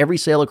 Track every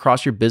sale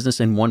across your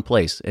business in one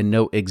place and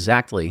know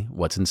exactly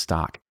what's in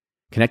stock.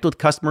 Connect with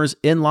customers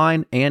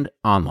in-line and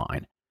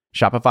online.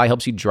 Shopify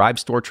helps you drive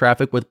store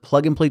traffic with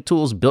plug-and-play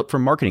tools built for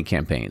marketing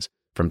campaigns,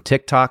 from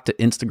TikTok to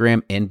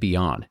Instagram and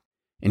beyond.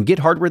 And get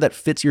hardware that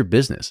fits your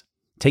business.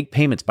 Take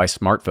payments by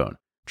smartphone.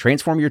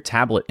 Transform your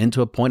tablet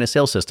into a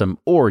point-of-sale system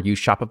or use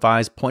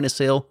Shopify's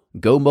point-of-sale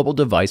Go mobile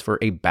device for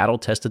a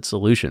battle-tested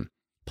solution.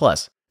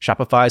 Plus,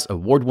 Shopify's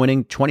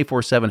award-winning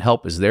 24/7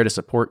 help is there to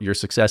support your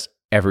success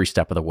every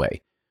step of the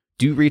way.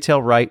 Do retail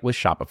right with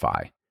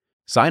Shopify.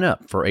 Sign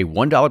up for a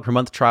 $1 per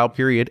month trial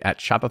period at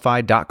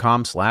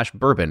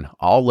shopify.com/bourbon,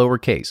 all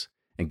lowercase,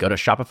 and go to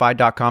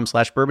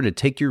shopify.com/bourbon to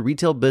take your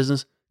retail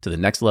business to the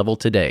next level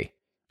today.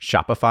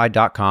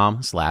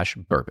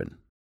 Shopify.com/bourbon.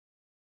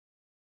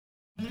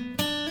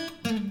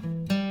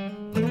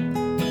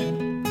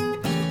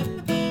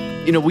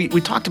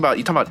 We talked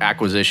about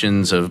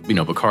acquisitions of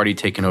Bacardi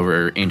taking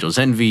over Angel's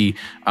Envy,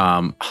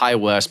 High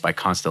West by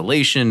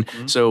Constellation.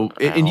 So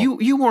and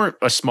you weren't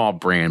a small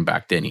brand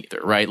back then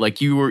either, right?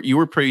 Like you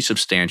were pretty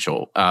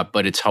substantial,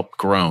 but it's helped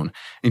grown.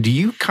 And do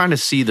you kind of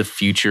see the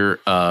future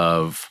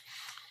of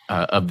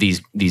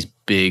these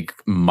big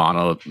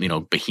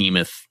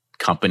behemoth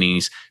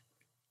companies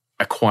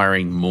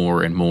acquiring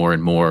more and more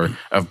and more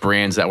of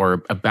brands that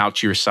were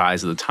about your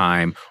size at the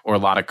time, or a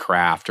lot of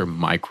craft or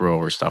micro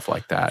or stuff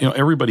like that?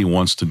 Everybody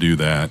wants to do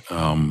that.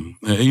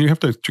 You have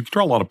to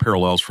draw a lot of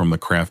parallels from the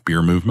craft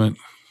beer movement,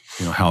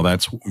 how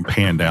that's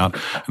panned out.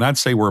 And I'd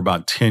say we're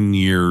about 10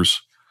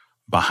 years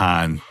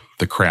behind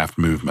the craft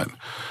movement.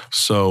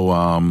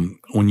 So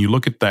when you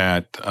look at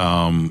that,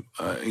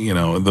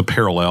 the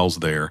parallels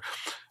there,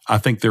 I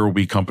think there will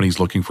be companies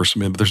looking for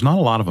some, but there's not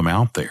a lot of them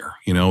out there.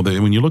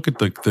 When you look at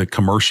the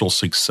commercial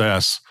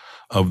success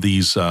of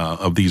these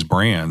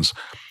brands,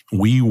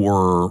 we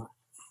were,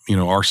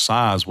 our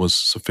size was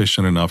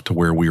sufficient enough to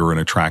where we were an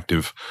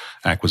attractive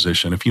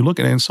acquisition. If you look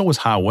at it, and so was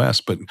High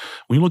West, but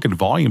when you look at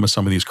volume of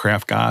some of these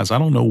craft guys, I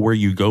don't know where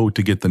you go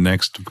to get the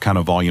next kind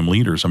of volume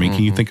leaders. I mean,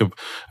 can you think of,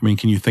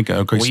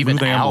 okay, well,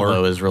 even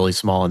Allo is really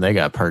small and they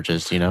got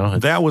purchased,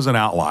 That was an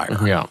outlier.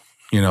 Yeah.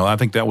 I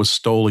think that was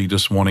Stoli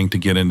just wanting to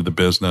get into the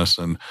business,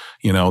 and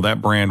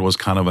that brand was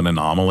kind of an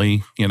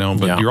anomaly.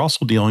 But you're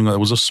also dealing with, it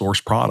was a source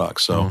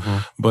product. So,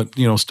 but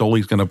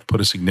Stoli's going to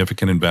put a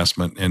significant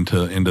investment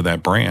into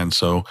that brand.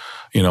 So,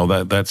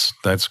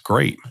 that's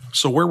great.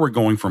 So where we're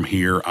going from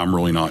here, I'm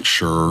really not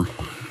sure.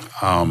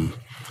 All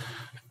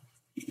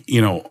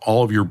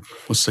of your,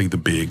 let's say the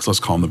bigs,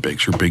 let's call them the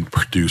bigs, your big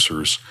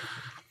producers.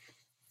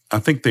 I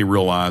think they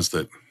realize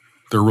that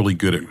they're really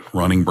good at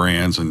running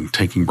brands and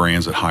taking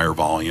brands at higher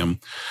volume.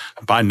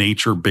 By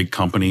nature, big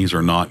companies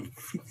are not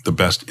the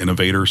best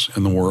innovators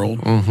in the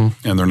world, and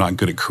they're not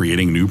good at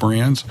creating new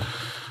brands.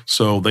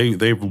 So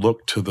they've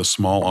looked to the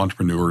small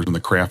entrepreneurs and the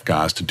craft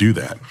guys to do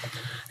that,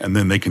 and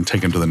then they can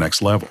take them to the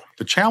next level.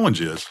 The challenge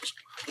is,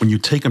 when you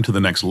take them to the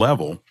next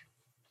level,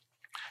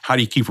 how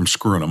do you keep from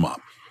screwing them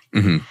up?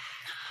 You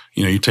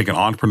take an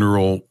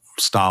entrepreneurial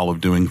style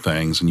of doing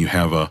things, and you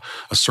have a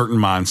certain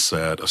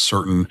mindset, a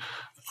certain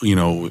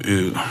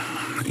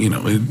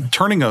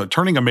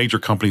turning a major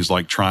company is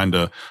like trying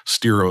to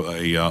steer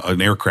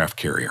an aircraft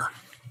carrier.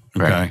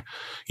 Okay. Right.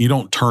 You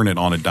don't turn it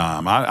on a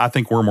dime. I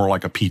think we're more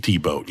like a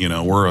PT boat. You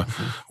know, we're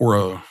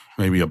a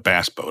maybe a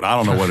bass boat. I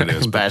don't know what it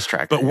is. Bass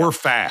tractor. But we're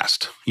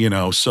fast, you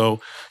know. So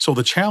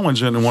the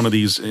challenge in one of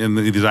these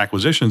these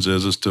acquisitions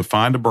is to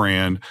find a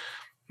brand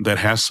that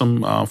has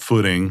some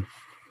footing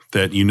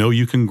that you know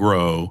you can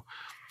grow.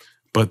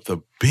 But the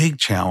big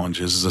challenge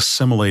is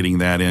assimilating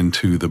that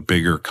into the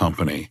bigger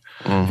company.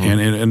 Mm-hmm. And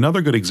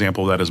another good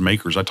example of that is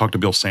Makers. I talk to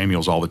Bill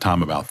Samuels all the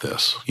time about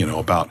this,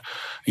 about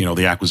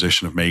the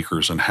acquisition of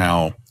Makers and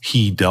how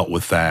he dealt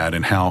with that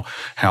and how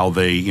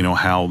they,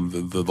 how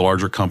the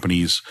larger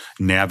companies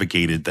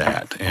navigated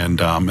that.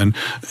 And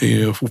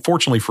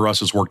fortunately for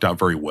us, it's worked out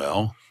very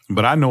well.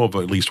 But I know of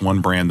at least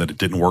one brand that it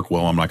didn't work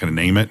well. I'm not going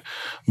to name it,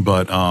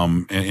 but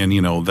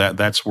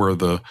that's where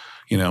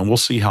we'll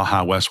see how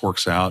High West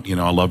works out.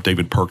 I love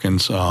David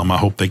Perkins. I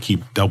hope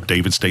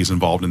David stays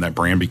involved in that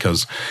brand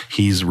because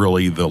he's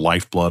really the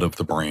lifeblood of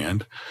the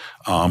brand.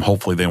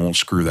 Hopefully they won't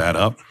screw that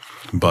up,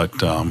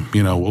 but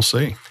we'll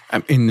see.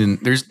 And then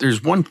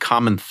there's one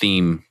common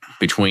theme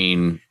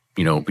between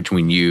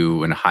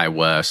you and High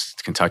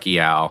West, Kentucky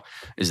Owl,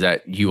 is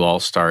that you all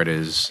start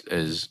as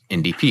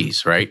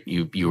NDPs, right?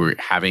 You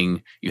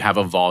have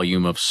a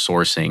volume of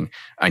sourcing,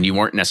 and you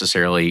weren't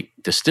necessarily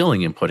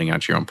distilling and putting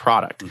out your own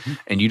product. Mm-hmm.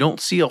 And you don't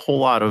see a whole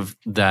lot of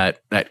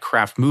that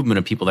craft movement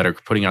of people that are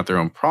putting out their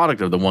own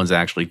product are the ones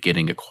actually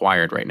getting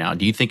acquired right now.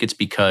 Do you think it's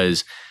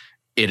because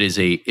it is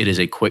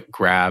a quick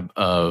grab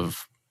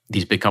of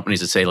these big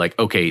companies that say like,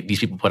 okay, these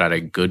people put out a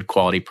good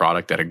quality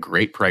product at a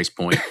great price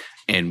point,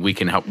 and we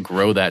can help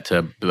grow that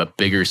to a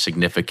bigger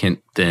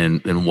significant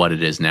than what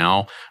it is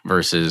now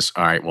versus,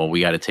 all right, well,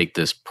 we got to take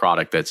this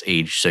product that's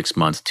aged 6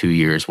 months, 2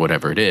 years,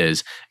 whatever it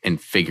is,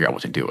 and figure out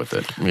what to do with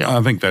it. Yeah.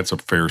 I think that's a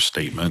fair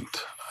statement.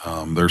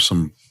 There's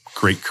some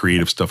great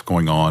creative stuff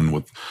going on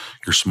with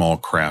your small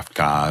craft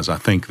guys. I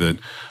think that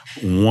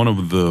one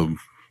of the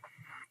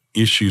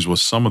issues with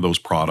some of those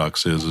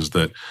products is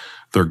that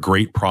they're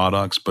great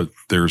products, but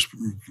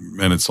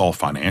and it's all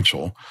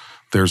financial.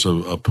 There's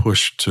a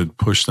push to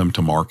push them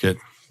to market.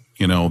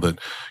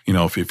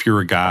 If you're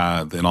a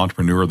guy, an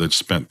entrepreneur that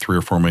spent $3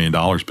 or $4 million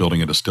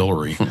building a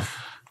distillery,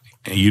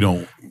 and you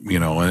don't,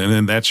 and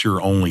then that's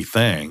your only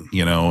thing,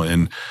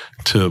 and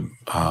to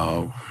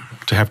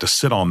have to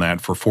sit on that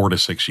for 4 to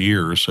 6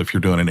 years if you're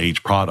doing an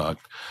aged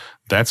product,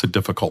 that's a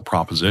difficult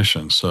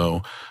proposition.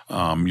 So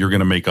you're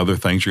going to make other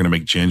things. You're going to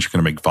make gins. You're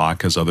going to make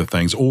vodkas, other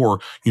things, or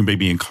you may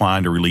be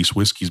inclined to release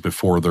whiskeys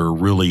before they're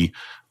really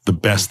the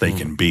best they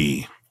can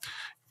be.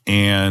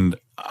 And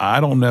I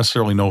don't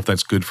necessarily know if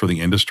that's good for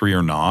the industry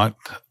or not.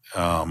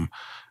 And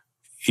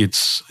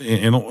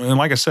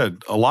like I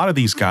said, a lot of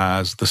these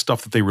guys, the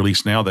stuff that they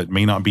release now that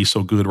may not be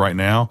so good right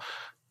now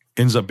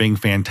ends up being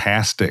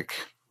fantastic,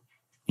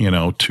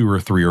 2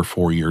 or 3 or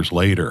 4 years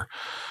later.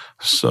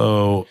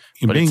 So,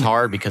 but it's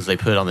hard because they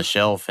put it on the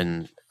shelf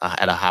and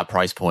at a high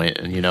price point,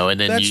 and and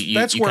then you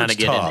kind of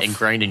get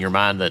ingrained in your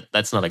mind that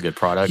that's not a good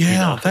product.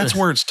 Yeah, that's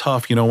where it's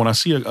tough. When I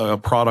see a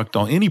product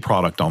on any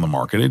product on the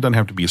market, it doesn't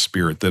have to be a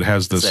spirit that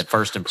has this that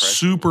first impression.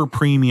 Super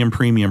premium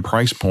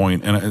price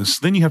point, and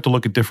then you have to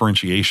look at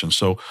differentiation.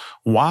 So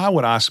why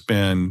would I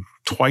spend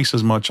twice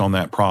as much on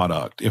that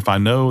product if I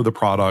know the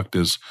product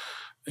is,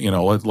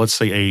 let's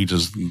say age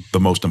is the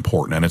most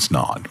important, and it's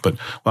not. But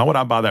why would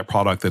I buy that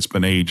product that's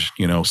been aged,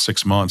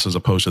 6 months as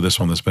opposed to this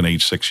one that's been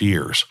aged 6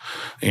 years?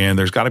 And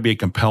there's got to be a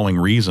compelling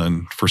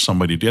reason for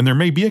somebody to, and there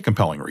may be a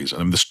compelling reason.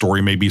 I mean, the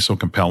story may be so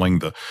compelling.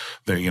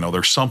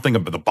 There's something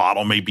about the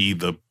bottle may be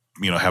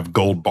have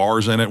gold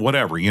bars in it,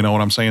 whatever. You know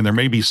what I'm saying? There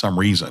may be some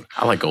reason.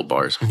 I like gold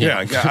bars.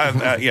 Yeah,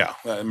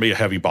 it may be a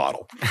heavy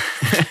bottle,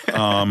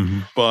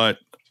 but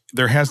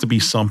there has to be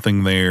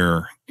something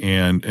there.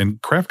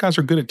 And craft guys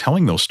are good at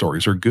telling those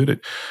stories. They're good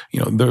at,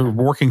 they're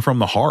working from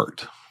the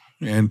heart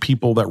and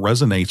people that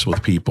resonates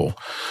with people.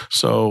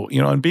 So,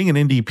 and being an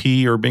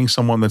NDP or being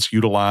someone that's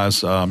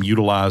utilized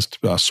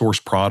source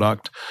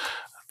product,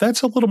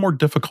 that's a little more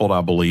difficult,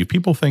 I believe.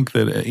 People think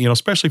that,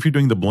 especially if you're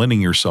doing the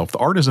blending yourself, the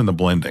art is in the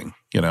blending,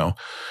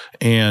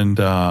 and,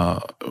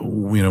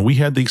 we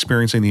had the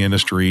experience in the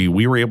industry.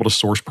 We were able to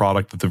source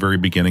product at the very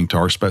beginning to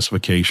our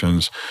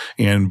specifications,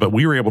 but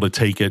we were able to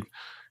take it,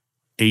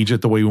 age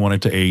it the way we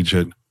wanted to age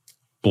it,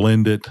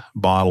 blend it,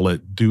 bottle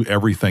it, do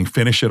everything,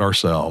 finish it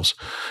ourselves.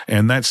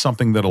 And that's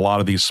something that a lot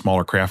of these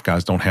smaller craft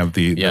guys don't have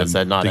the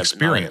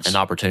experience. An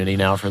opportunity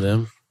now for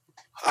them?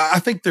 I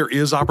think there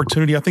is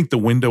opportunity. I think the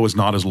window is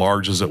not as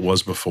large as it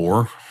was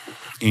before.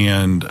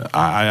 And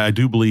I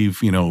do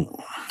believe,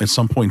 at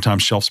some point in time,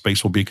 shelf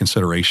space will be a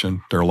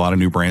consideration. There are a lot of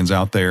new brands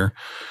out there,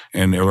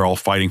 and they're all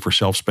fighting for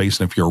shelf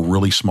space. And if you're a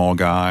really small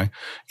guy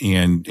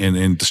and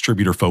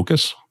distributor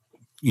focus,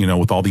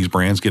 with all these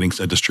brands, getting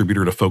a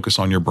distributor to focus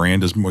on your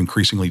brand is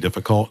increasingly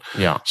difficult.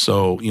 Yeah.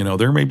 So,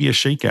 there may be a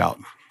shakeout.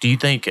 Do you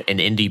think an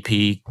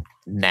NDP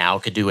now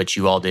could do what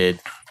you all did,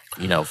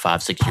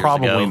 5-6 years ago?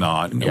 Probably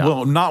not. Yeah.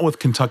 Well, not with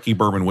Kentucky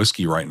bourbon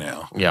whiskey right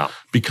now. Yeah.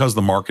 Because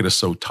the market is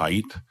so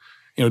tight.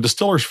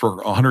 Distillers for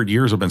 100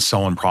 years have been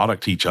selling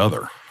product to each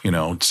other.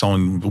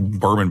 selling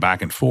bourbon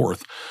back and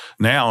forth.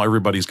 Now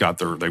everybody's got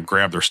they've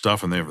grabbed their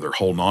stuff and they're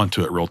holding on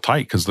to it real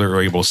tight because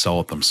they're able to sell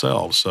it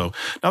themselves. So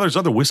now there's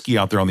other whiskey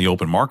out there on the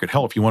open market.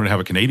 Hell, if you wanted to have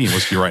a Canadian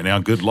whiskey right now,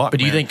 good luck. But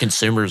do you think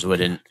consumers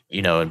wouldn't,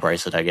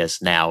 embrace it, I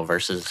guess, now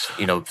versus,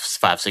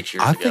 5-6 years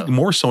ago? I think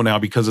more so now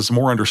because it's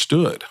more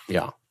understood.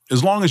 Yeah.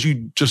 As long as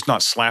you just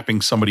not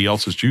slapping somebody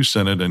else's juice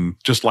in it and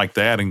just like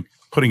that and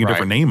putting a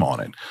different name on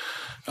it.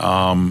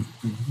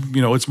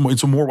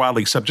 It's more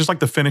widely accepted. Just like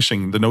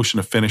the notion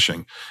of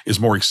finishing is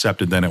more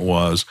accepted than it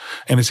was.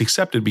 And it's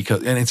accepted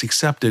it's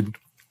accepted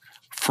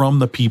from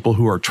the people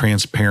who are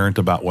transparent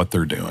about what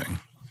they're doing.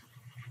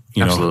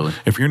 Absolutely.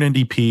 If you're an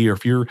NDP or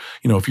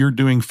if you're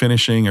doing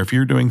finishing or if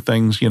you're doing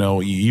things,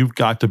 you've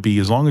got to be,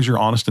 as long as you're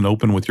honest and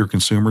open with your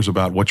consumers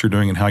about what you're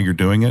doing and how you're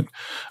doing it,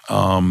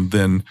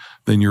 then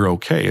you're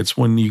okay. It's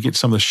when you get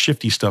some of the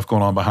shifty stuff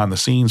going on behind the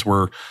scenes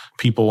where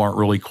people aren't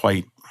really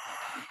quite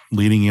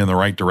leading you in the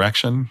right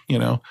direction,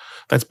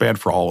 that's bad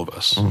for all of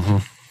us. Mm-hmm.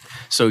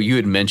 So you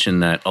had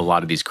mentioned that a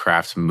lot of these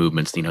crafts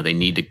movements, they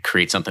need to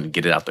create something to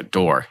get it out the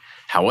door.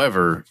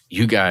 However,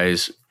 you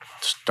guys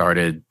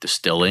started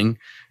distilling,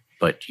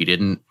 but you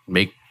didn't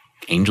make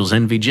Angel's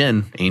Envy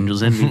gin,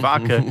 Angel's Envy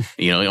vodka.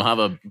 You don't have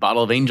a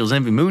bottle of Angel's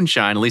Envy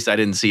moonshine. At least I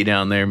didn't see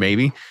down there,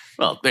 maybe.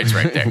 Well, it's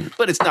right there,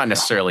 but it's not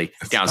necessarily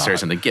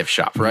downstairs in the gift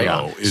shop, right?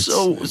 No,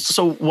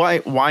 so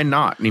why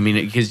not? I mean,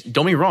 because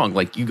don't be wrong,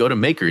 like you go to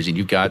Makers and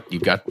you've got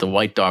the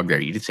White Dog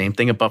there. You did the same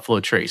thing at Buffalo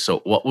Trace.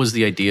 So what was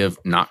the idea of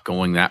not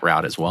going that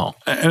route as well?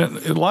 And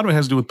a lot of it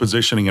has to do with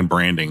positioning and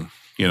branding.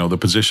 The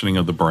positioning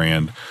of the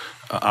brand.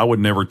 I would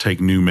never take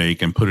New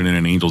Make and put it in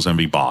an Angel's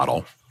Envy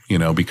bottle,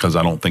 because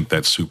I don't think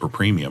that's super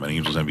premium. And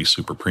Angel's Envy is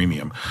super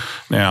premium.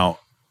 Now,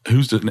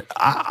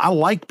 I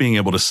like being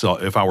able to sell,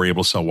 if I were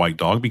able to sell White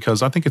Dog,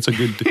 because I think it's a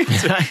good.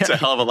 It's a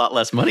hell of a lot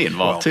less money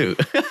involved too.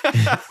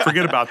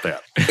 Forget about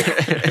that.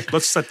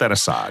 Let's set that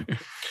aside.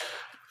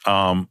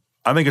 I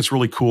think it's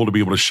really cool to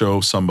be able to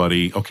show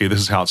somebody, okay, this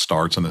is how it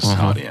starts and this is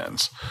how it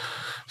ends.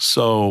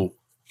 So,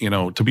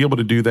 to be able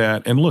to do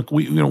that. And look,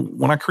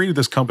 when I created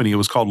this company, it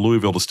was called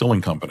Louisville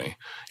Distilling Company.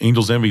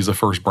 Angel's Envy is the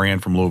first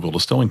brand from Louisville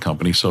Distilling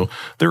Company. So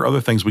there are other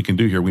things we can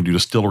do here. We can do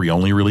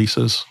distillery-only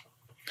releases,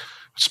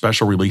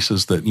 special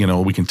releases that,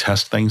 we can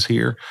test things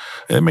here.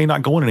 It may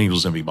not go in an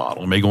Angel's Envy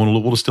bottle. It may go in a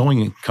Louisville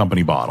Distilling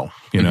Company bottle,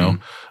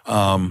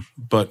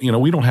 But,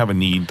 we don't have a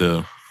need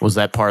to. Was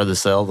that part of the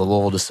sale, the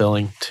Louisville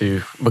Distilling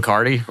to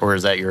Bacardi, or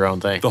is that your own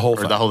thing? The whole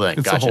thing. The whole thing.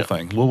 It's the whole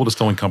thing. Louisville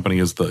Distilling Company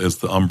is the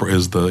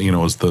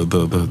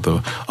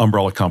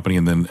umbrella company,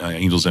 and then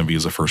Angel's Envy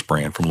is the first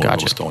brand from Louisville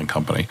Distilling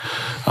Company.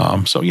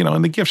 So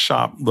in the gift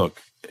shop,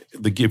 look,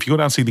 if you go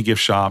down and see the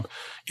gift shop,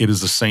 it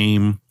is the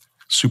same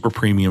super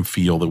premium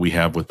feel that we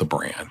have with the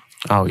brand.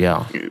 Oh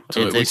yeah,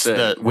 So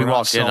we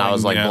walked in, I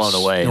was like blown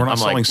away. We're not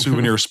selling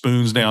souvenir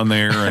spoons down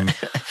there, and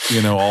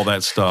all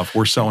that stuff.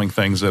 We're selling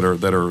things that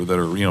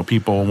are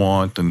people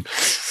want, and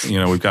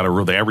we've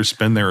got the average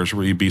spend there is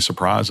really, be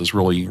surprised, is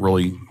really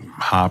really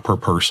high per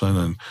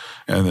person,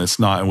 and it's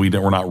not, and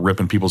we're not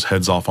ripping people's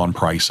heads off on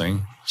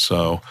pricing.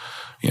 So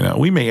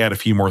we may add a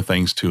few more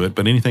things to it,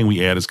 but anything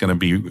we add is going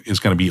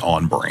to be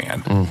on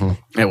brand.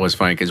 Mm-hmm. It was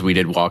funny because we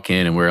did walk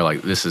in and we were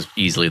like, "This is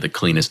easily the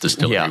cleanest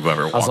distillery we've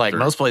ever walked I was like, through."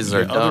 most places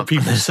are dumb. Other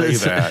people say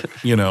that,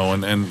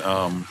 and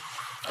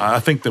I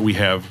think that we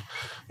have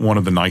one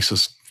of the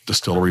nicest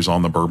distilleries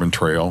on the Bourbon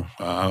Trail.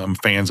 I'm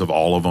fans of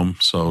all of them,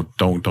 so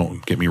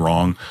don't get me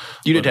wrong.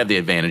 You did have the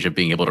advantage of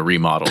being able to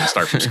remodel and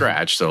start from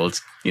scratch, so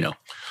it's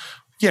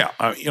Yeah,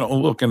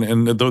 look,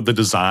 and the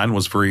design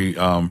was very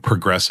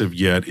progressive,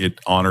 yet it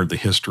honored the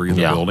history of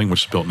the building,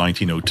 which was built in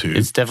 1902.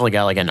 It's definitely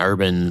got like an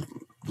urban,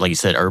 like you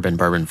said, urban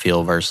bourbon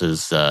feel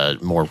versus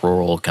more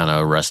rural kind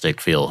of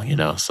rustic feel.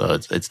 So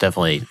it's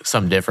definitely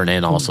something different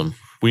and awesome.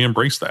 We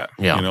embrace that.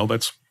 Yeah,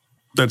 that's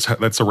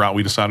the route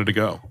we decided to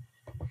go.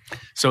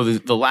 So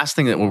the last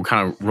thing that we'll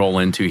kind of roll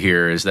into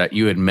here is that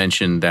you had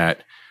mentioned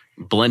that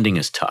blending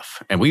is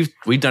tough, and we've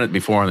done it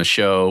before on the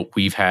show.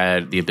 We've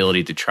had the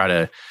ability to try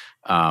to.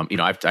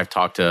 I've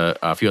talked to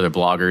a few other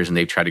bloggers and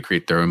they've tried to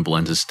create their own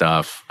blends of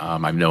stuff.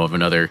 I know of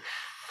another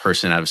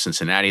person out of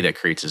Cincinnati that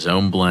creates his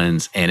own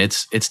blends, and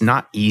it's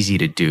not easy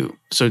to do.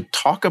 So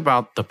talk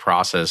about the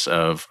process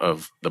of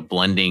the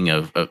blending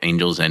of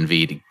Angel's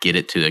Envy to get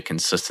it to the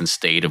consistent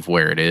state of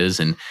where it is,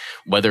 and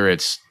whether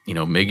it's,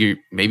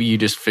 maybe you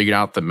just figured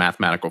out the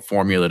mathematical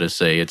formula to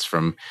say it's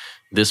from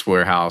this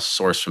warehouse,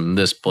 sourced from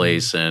this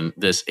place and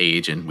this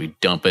age, and we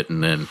dump it,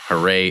 and then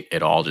hooray,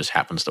 it all just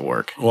happens to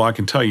work. Well, I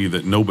can tell you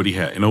that nobody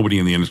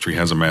in the industry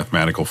has a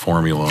mathematical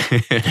formula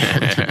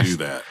to do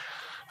that.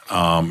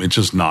 It's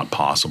just not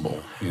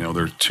possible.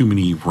 There are too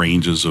many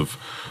ranges of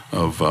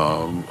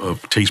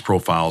taste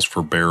profiles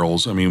for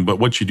barrels. But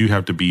what you do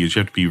have to be is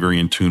you have to be very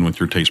in tune with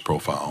your taste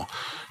profile.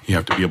 You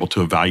have to be able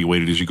to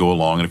evaluate it as you go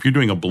along. And if you're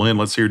doing a blend,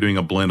 let's say you're doing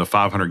a blend, a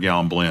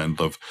 500-gallon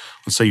blend of,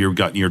 let's say you've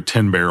got your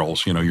 10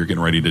 barrels, you're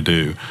getting ready to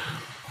do.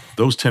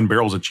 those 10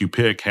 barrels that you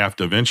pick have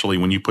to eventually,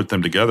 when you put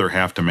them together,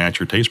 have to match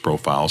your taste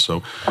profile.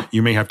 So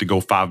you may have to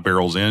go 5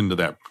 barrels into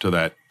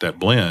that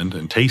blend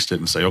and taste it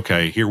and say,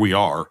 okay, here we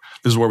are.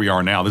 This is where we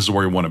are now. This is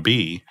where we want to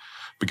be.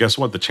 But guess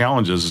what? The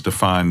challenge is to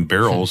find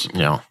barrels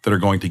that are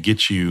going to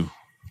get you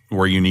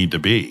where you need to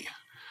be.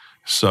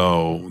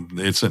 So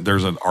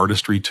there's an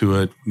artistry to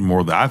it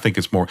I think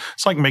it's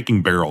like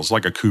making barrels,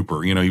 like a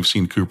cooper. You've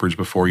seen coopers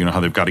before, how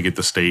they've got to get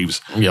the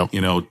staves, by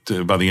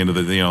the end of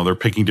the, they're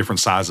picking different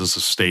sizes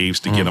of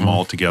staves to get them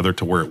all together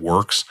to where it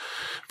works.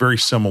 Very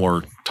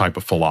similar type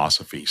of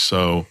philosophy.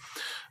 So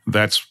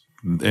that's,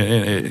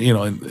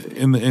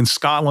 in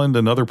Scotland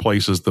and other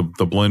places, the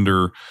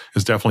blender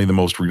is definitely the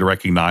most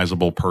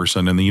recognizable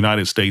person. In the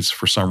United States,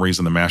 for some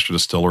reason, the master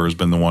distiller has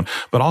been the one.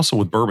 But also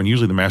with bourbon,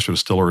 usually the master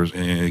distiller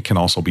can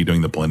also be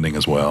doing the blending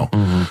as well.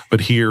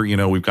 But here,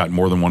 we've got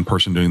more than one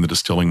person doing the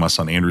distilling. My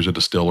son Andrew's a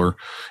distiller.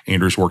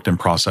 Andrew's worked in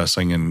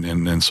processing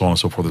and so on and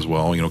so forth as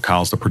well.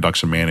 Kyle's the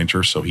production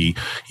manager, so he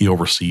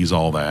oversees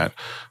all that.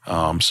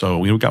 So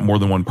we've got more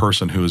than one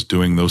person who is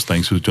doing those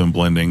things, who's doing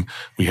blending.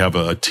 We have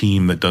a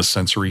team that does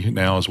sensory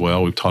now as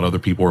well. We've taught other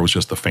people where it was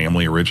just the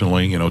family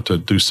originally, to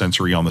do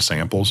sensory on the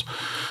samples.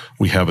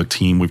 We have a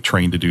team we've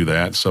trained to do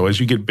that. So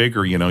as you get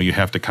bigger, you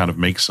have to kind of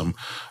make some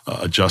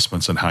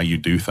adjustments in how you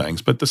do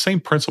things. But the same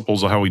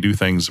principles of how we do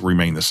things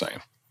remain the same.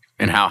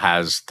 And how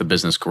has the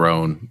business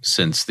grown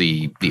since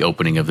the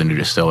opening of the new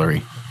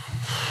distillery?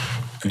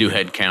 New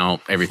head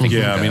count, everything.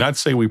 Yeah, I'd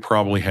say we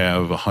probably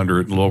have a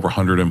little over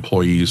 100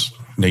 employees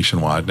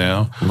nationwide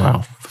now.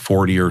 Wow.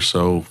 40 or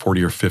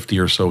 50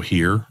 or so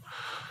here.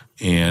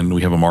 And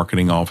we have a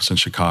marketing office in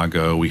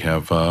Chicago. We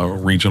have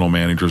regional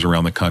managers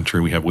around the country.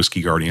 We have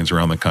Whiskey Guardians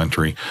around the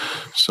country.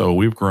 So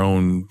we've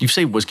grown. You've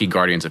said Whiskey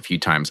Guardians a few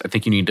times. I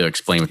think you need to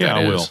explain what that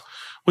is. Yeah, I will.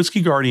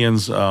 Whiskey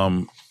Guardians,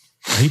 I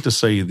hate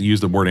to use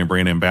the word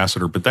brand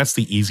ambassador, but that's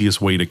the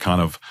easiest way to kind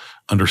of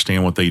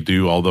understand what they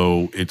do,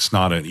 although it's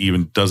not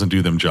doesn't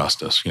do them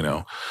justice,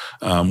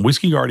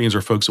 Whiskey Guardians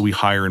are folks that we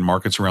hire in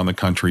markets around the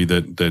country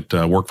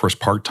that work for us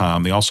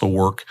part-time. They also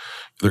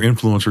they're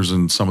influencers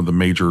in some of the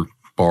major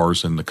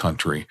bars in the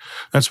country.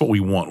 That's what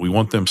we want. We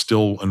want them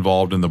still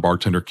involved in the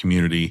bartender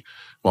community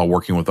while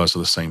working with us at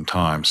the same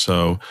time.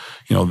 So,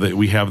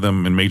 we have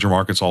them in major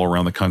markets all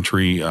around the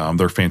country.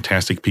 They're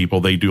fantastic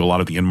people. They do a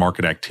lot of the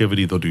in-market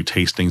activity. They'll do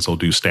tastings. They'll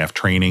do staff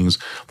trainings.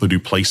 They'll do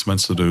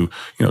placements. They'll do,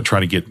 try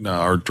to get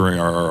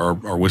our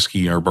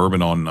whiskey, our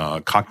bourbon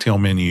on cocktail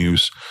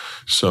menus.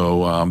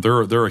 So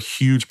they're a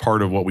huge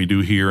part of what we do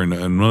here. And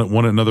another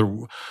one of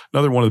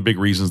the big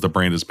reasons the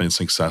brand has been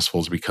successful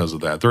is because of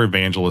that. They're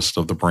evangelists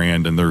of the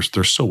brand, and they're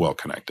so well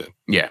connected.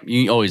 Yeah,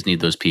 you always need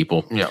those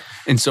people. Yeah.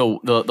 And so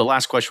the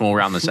last question we'll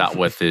round this out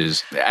with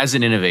is, as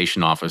an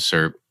innovation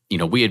officer,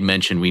 we had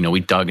mentioned, we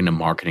dug into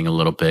marketing a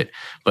little bit,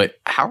 but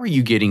how are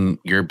you getting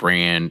your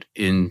brand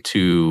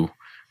into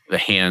the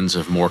hands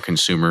of more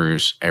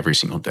consumers every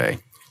single day?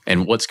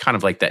 And what's kind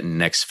of like that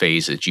next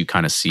phase that you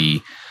kind of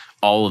see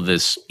all of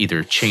this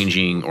either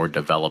changing or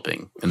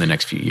developing in the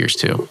next few years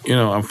too?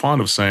 I'm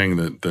fond of saying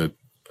that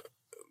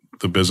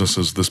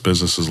this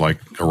business is like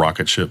a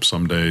rocket ship.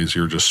 Some days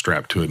you're just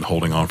strapped to it and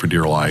holding on for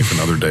dear life, and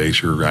other days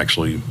you're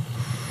actually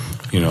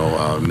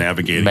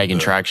navigating, making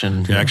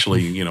traction. You're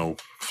actually,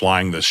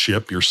 flying the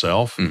ship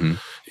yourself. Mm-hmm.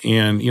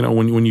 And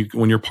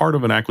when you're part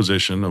of an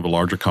acquisition of a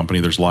larger company,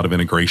 there's a lot of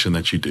integration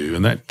that you do,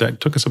 and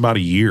that took us about a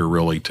year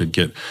really to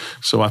get.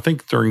 So I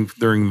think during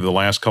the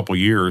last couple of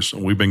years,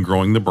 we've been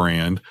growing the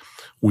brand.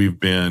 We've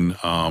been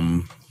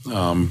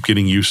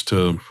getting used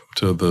to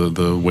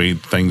the way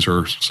things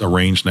are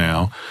arranged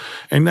now,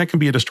 and that can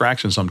be a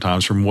distraction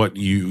sometimes from what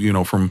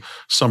from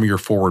some of your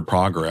forward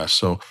progress.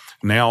 So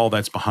now all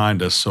that's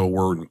behind us. So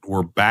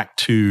we're back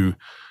to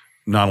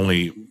not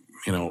only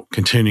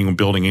continuing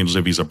building Angels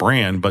Envy as a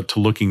brand, but to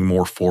looking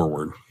more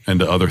forward and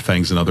to other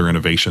things and other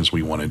innovations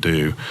we want to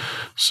do.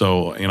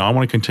 So I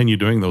want to continue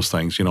doing those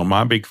things.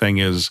 My big thing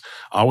is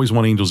I always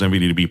want Angels Envy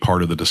to be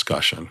part of the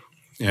discussion.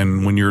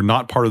 And when you're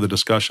not part of the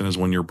discussion is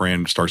when your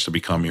brand starts to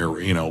become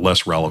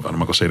less relevant. I'm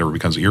not going to say it ever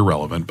becomes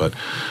irrelevant, but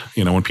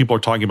when people are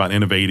talking about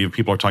innovative,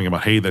 people are talking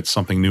about, hey, that's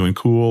something new and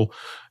cool.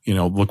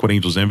 Look what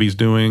Angels Envy is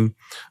doing.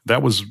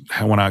 That was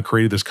when I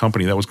created this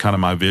company. That was kind of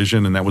my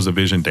vision, and that was the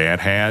vision Dad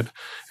had.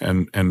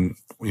 And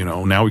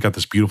now we got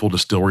this beautiful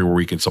distillery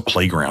where it's a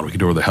playground. We can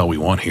do whatever the hell we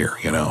want here.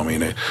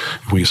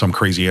 If we some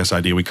crazy ass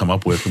idea we come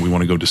up with and we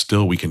want to go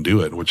distill, we can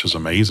do it, which is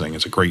amazing.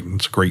 It's a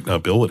great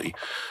ability.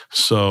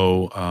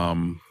 So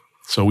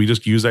we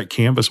just use that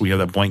canvas. We have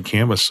that blank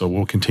canvas. So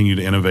we'll continue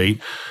to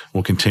innovate.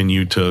 We'll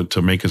continue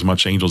to make as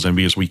much Angels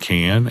Envy as we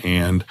can,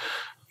 and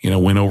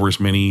win over as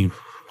many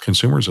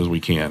consumers as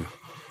we can.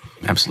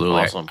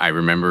 Absolutely. Awesome. I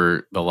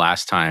remember the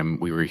last time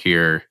we were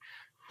here,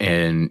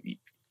 and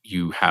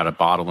you had a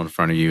bottle in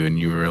front of you, and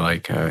you were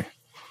like,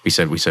 we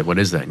said, what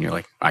is that? And you're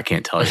like, I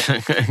can't tell you.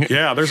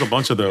 Yeah, there's a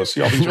bunch of those.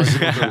 See all these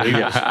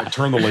labels? I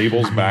turn the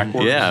labels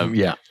backwards.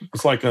 Yeah.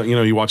 It's like,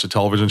 you watch a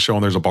television show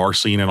and there's a bar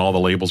scene and all the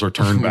labels are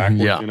turned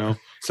backwards, Yeah.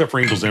 Except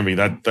for Angel's Envy.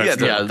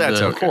 That's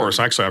of course.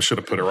 Actually, I should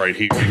have put it right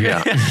here.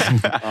 Yeah.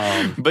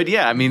 But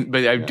yeah, I mean,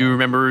 but I do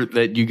remember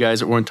that you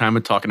guys at one time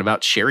were talking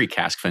about sherry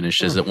cask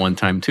finishes at one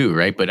time too,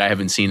 right? But I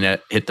haven't seen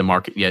that hit the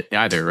market yet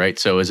either, right?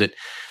 So it's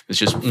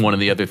just one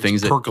of the other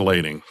things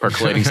percolating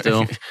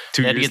still.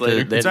 2 years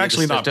later, it's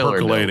actually not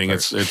percolating.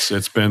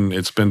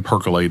 It's been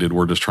percolated.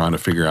 We're just trying to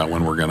figure out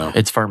when we're gonna.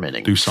 It's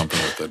fermenting. Do something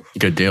with it.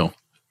 Good deal.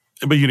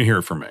 But you didn't hear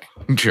it from me.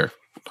 Sure.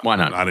 Why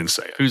not? I didn't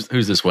say it.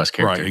 Who's this Wes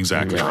character? Right,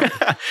 exactly.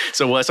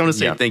 So Wes, I want to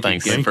say thank you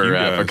again for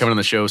coming on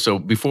the show. So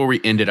before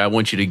we end it, I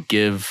want you to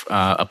give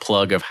a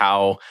plug of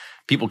how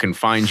people can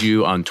find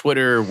you on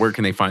Twitter. Where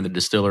can they find the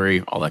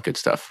distillery? All that good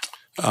stuff.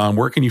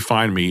 Where can you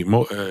find me?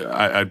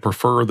 I'd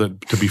prefer that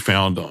to be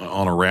found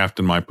on a raft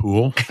in my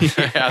pool.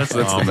 That's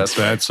the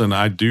best. And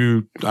I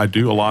do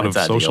a lot of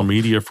social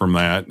media from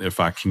that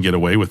if I can get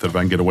away with it. If I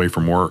can get away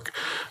from work,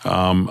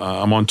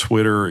 I'm on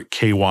Twitter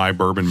KY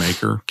Bourbon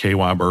Maker,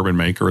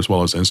 as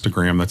well as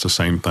Instagram. That's the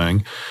same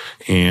thing,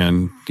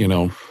 and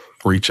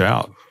reach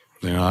out.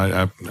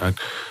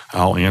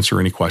 I'll answer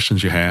any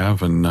questions you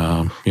have, and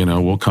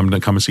we'll come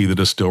and see the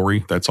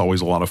distillery. That's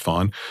always a lot of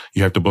fun.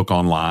 You have to book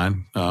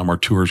online. Our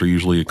tours are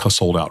usually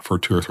sold out for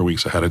 2 or 3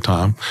 weeks ahead of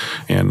time,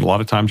 and a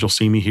lot of times you'll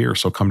see me here.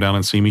 So come down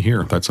and see me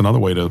here. That's another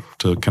way to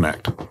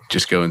connect.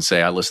 Just go and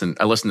say I listen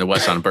to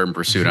Wes on Bourbon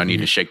Pursuit. I need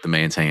to shake the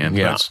man's hand.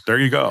 Yeah, there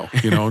you go.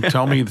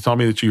 Tell me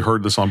that you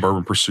heard this on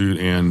Bourbon Pursuit,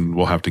 and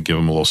we'll have to give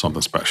them a little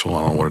something special.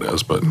 I don't know what it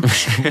is, but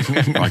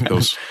like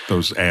those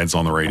ads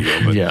on the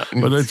radio.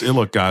 But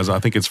look, guys, I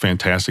think it's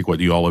fantastic what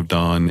you all have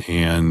done,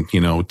 and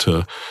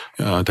to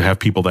have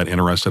people that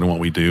interested in what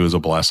we do is a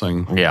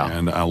blessing.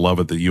 And I love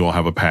it that you all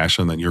have a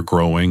passion that you're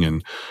growing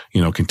and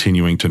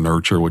continuing to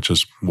nurture, which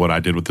is what I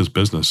did with this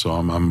business. So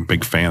I'm a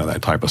big fan of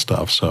that type of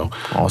stuff. So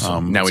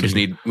awesome. Now we just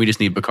need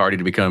Bacardi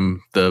to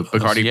become the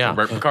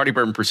Bacardi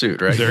Bourbon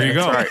Pursuit, right? There you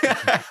go. Right.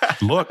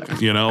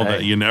 Look,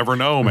 you never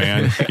know,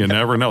 man. You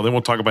never know. Then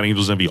we'll talk about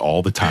Angel's Envy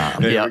all the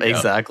time. Yeah,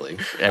 exactly.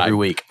 Every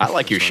week. I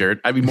like your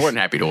shirt. I'd be more than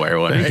happy to wear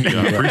one. Thank you.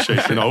 I appreciate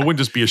it. It wouldn't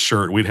just be a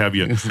shirt. We'd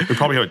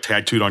probably have it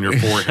tattooed on your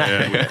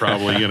forehead. We'd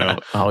probably,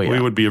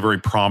 we would be a very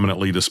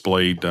prominently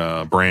displayed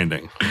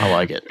branding. I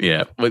like it.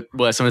 Yeah. But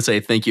Wes, I'm going to say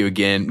thank you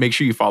again. Make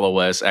sure you follow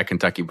Wes at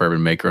Kentucky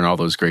Bourbon Maker and all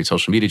those great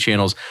social media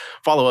channels.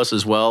 Follow us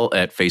as well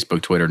at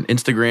Facebook, Twitter, and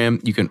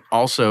Instagram. You can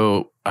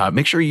also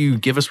make sure you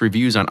give us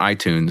reviews on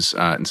iTunes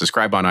and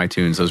subscribe on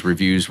iTunes. Those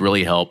reviews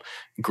really help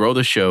grow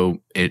the show.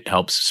 It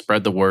helps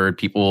spread the word.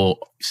 People,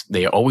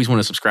 they always want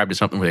to subscribe to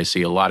something where they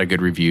see a lot of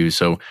good reviews.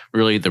 So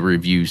really the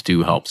reviews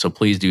do help. So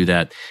please do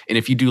that. And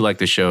if you do like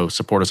the show,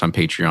 support us on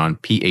Patreon,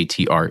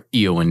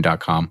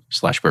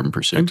 patreon.com/Bourbon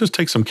Pursuit. And just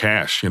take some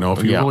cash.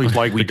 If you really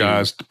like the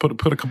guys, put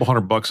a couple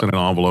 $100 in an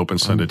envelope and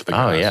send it to the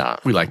guys. Oh yeah.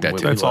 We like that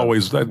too. That's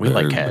always that. We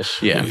like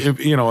cash. Yeah. If,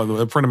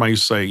 a friend of mine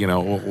used to say,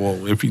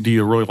 well, do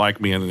you really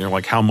like me? And they're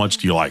like, how much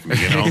do you like me?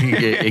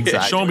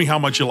 Exactly. Show me how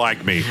much you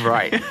like me.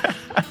 Right.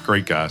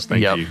 Great guys.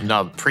 Thank you.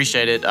 No,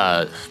 appreciate it.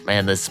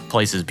 Man, this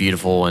place is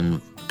beautiful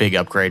and big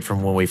upgrade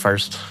from when we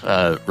first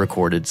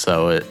recorded.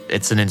 So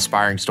it's an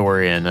inspiring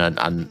story, and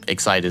I'm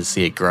excited to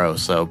see it grow.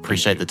 So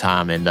appreciate the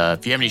time. And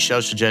if you have any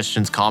show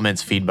suggestions,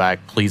 comments,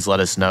 feedback, please let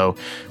us know.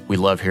 We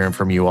love hearing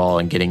from you all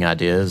and getting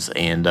ideas.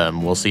 And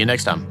we'll see you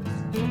next time.